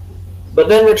PC. But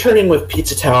then returning with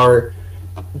Pizza Tower,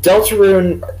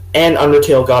 Deltarune and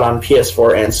Undertale got on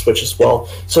PS4 and Switch as well.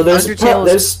 So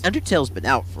Undertale's been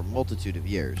out for a multitude of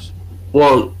years.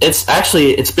 Well, it's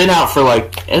been out for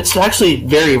it's actually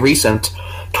very recent.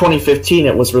 2015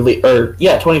 it was released.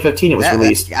 2015 it was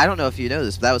released. I don't know if you know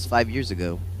this, but that was 5 years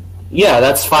ago. Yeah,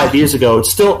 that's 5 years ago.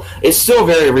 It's still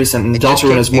very recent, and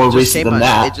Deltarune is more recent than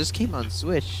that. It just came on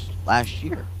Switch last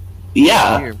year.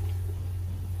 Yeah.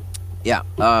 Yeah.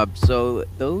 So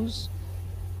those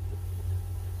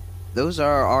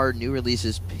are our new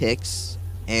releases picks,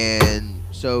 and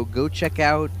so go check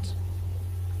out.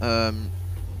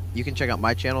 You can check out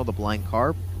my channel, The Blind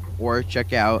Carp, or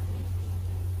check out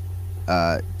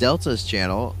Delta's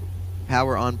channel,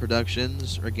 Power On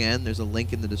Productions. Again, there's a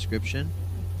link in the description.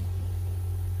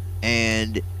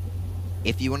 And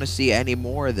if you want to see any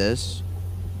more of this,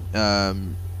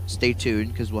 stay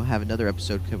tuned, because we'll have another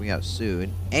episode coming out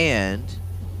soon. And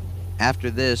after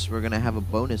this, we're going to have a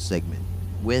bonus segment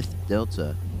with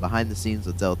Delta, behind the scenes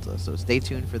with Delta. So stay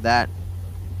tuned for that,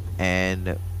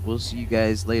 and we'll see you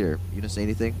guys later. You gonna say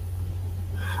anything?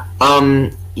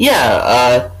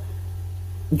 Yeah,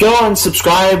 go and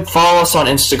subscribe, follow us on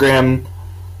Instagram,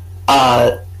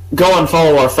 go and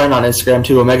follow our friend on Instagram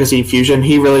too, Omega Z Fusion.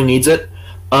 He really needs it.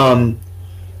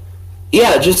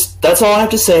 Yeah, just, that's all I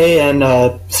have to say,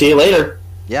 and see you later.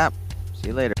 Yeah, see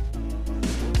you later.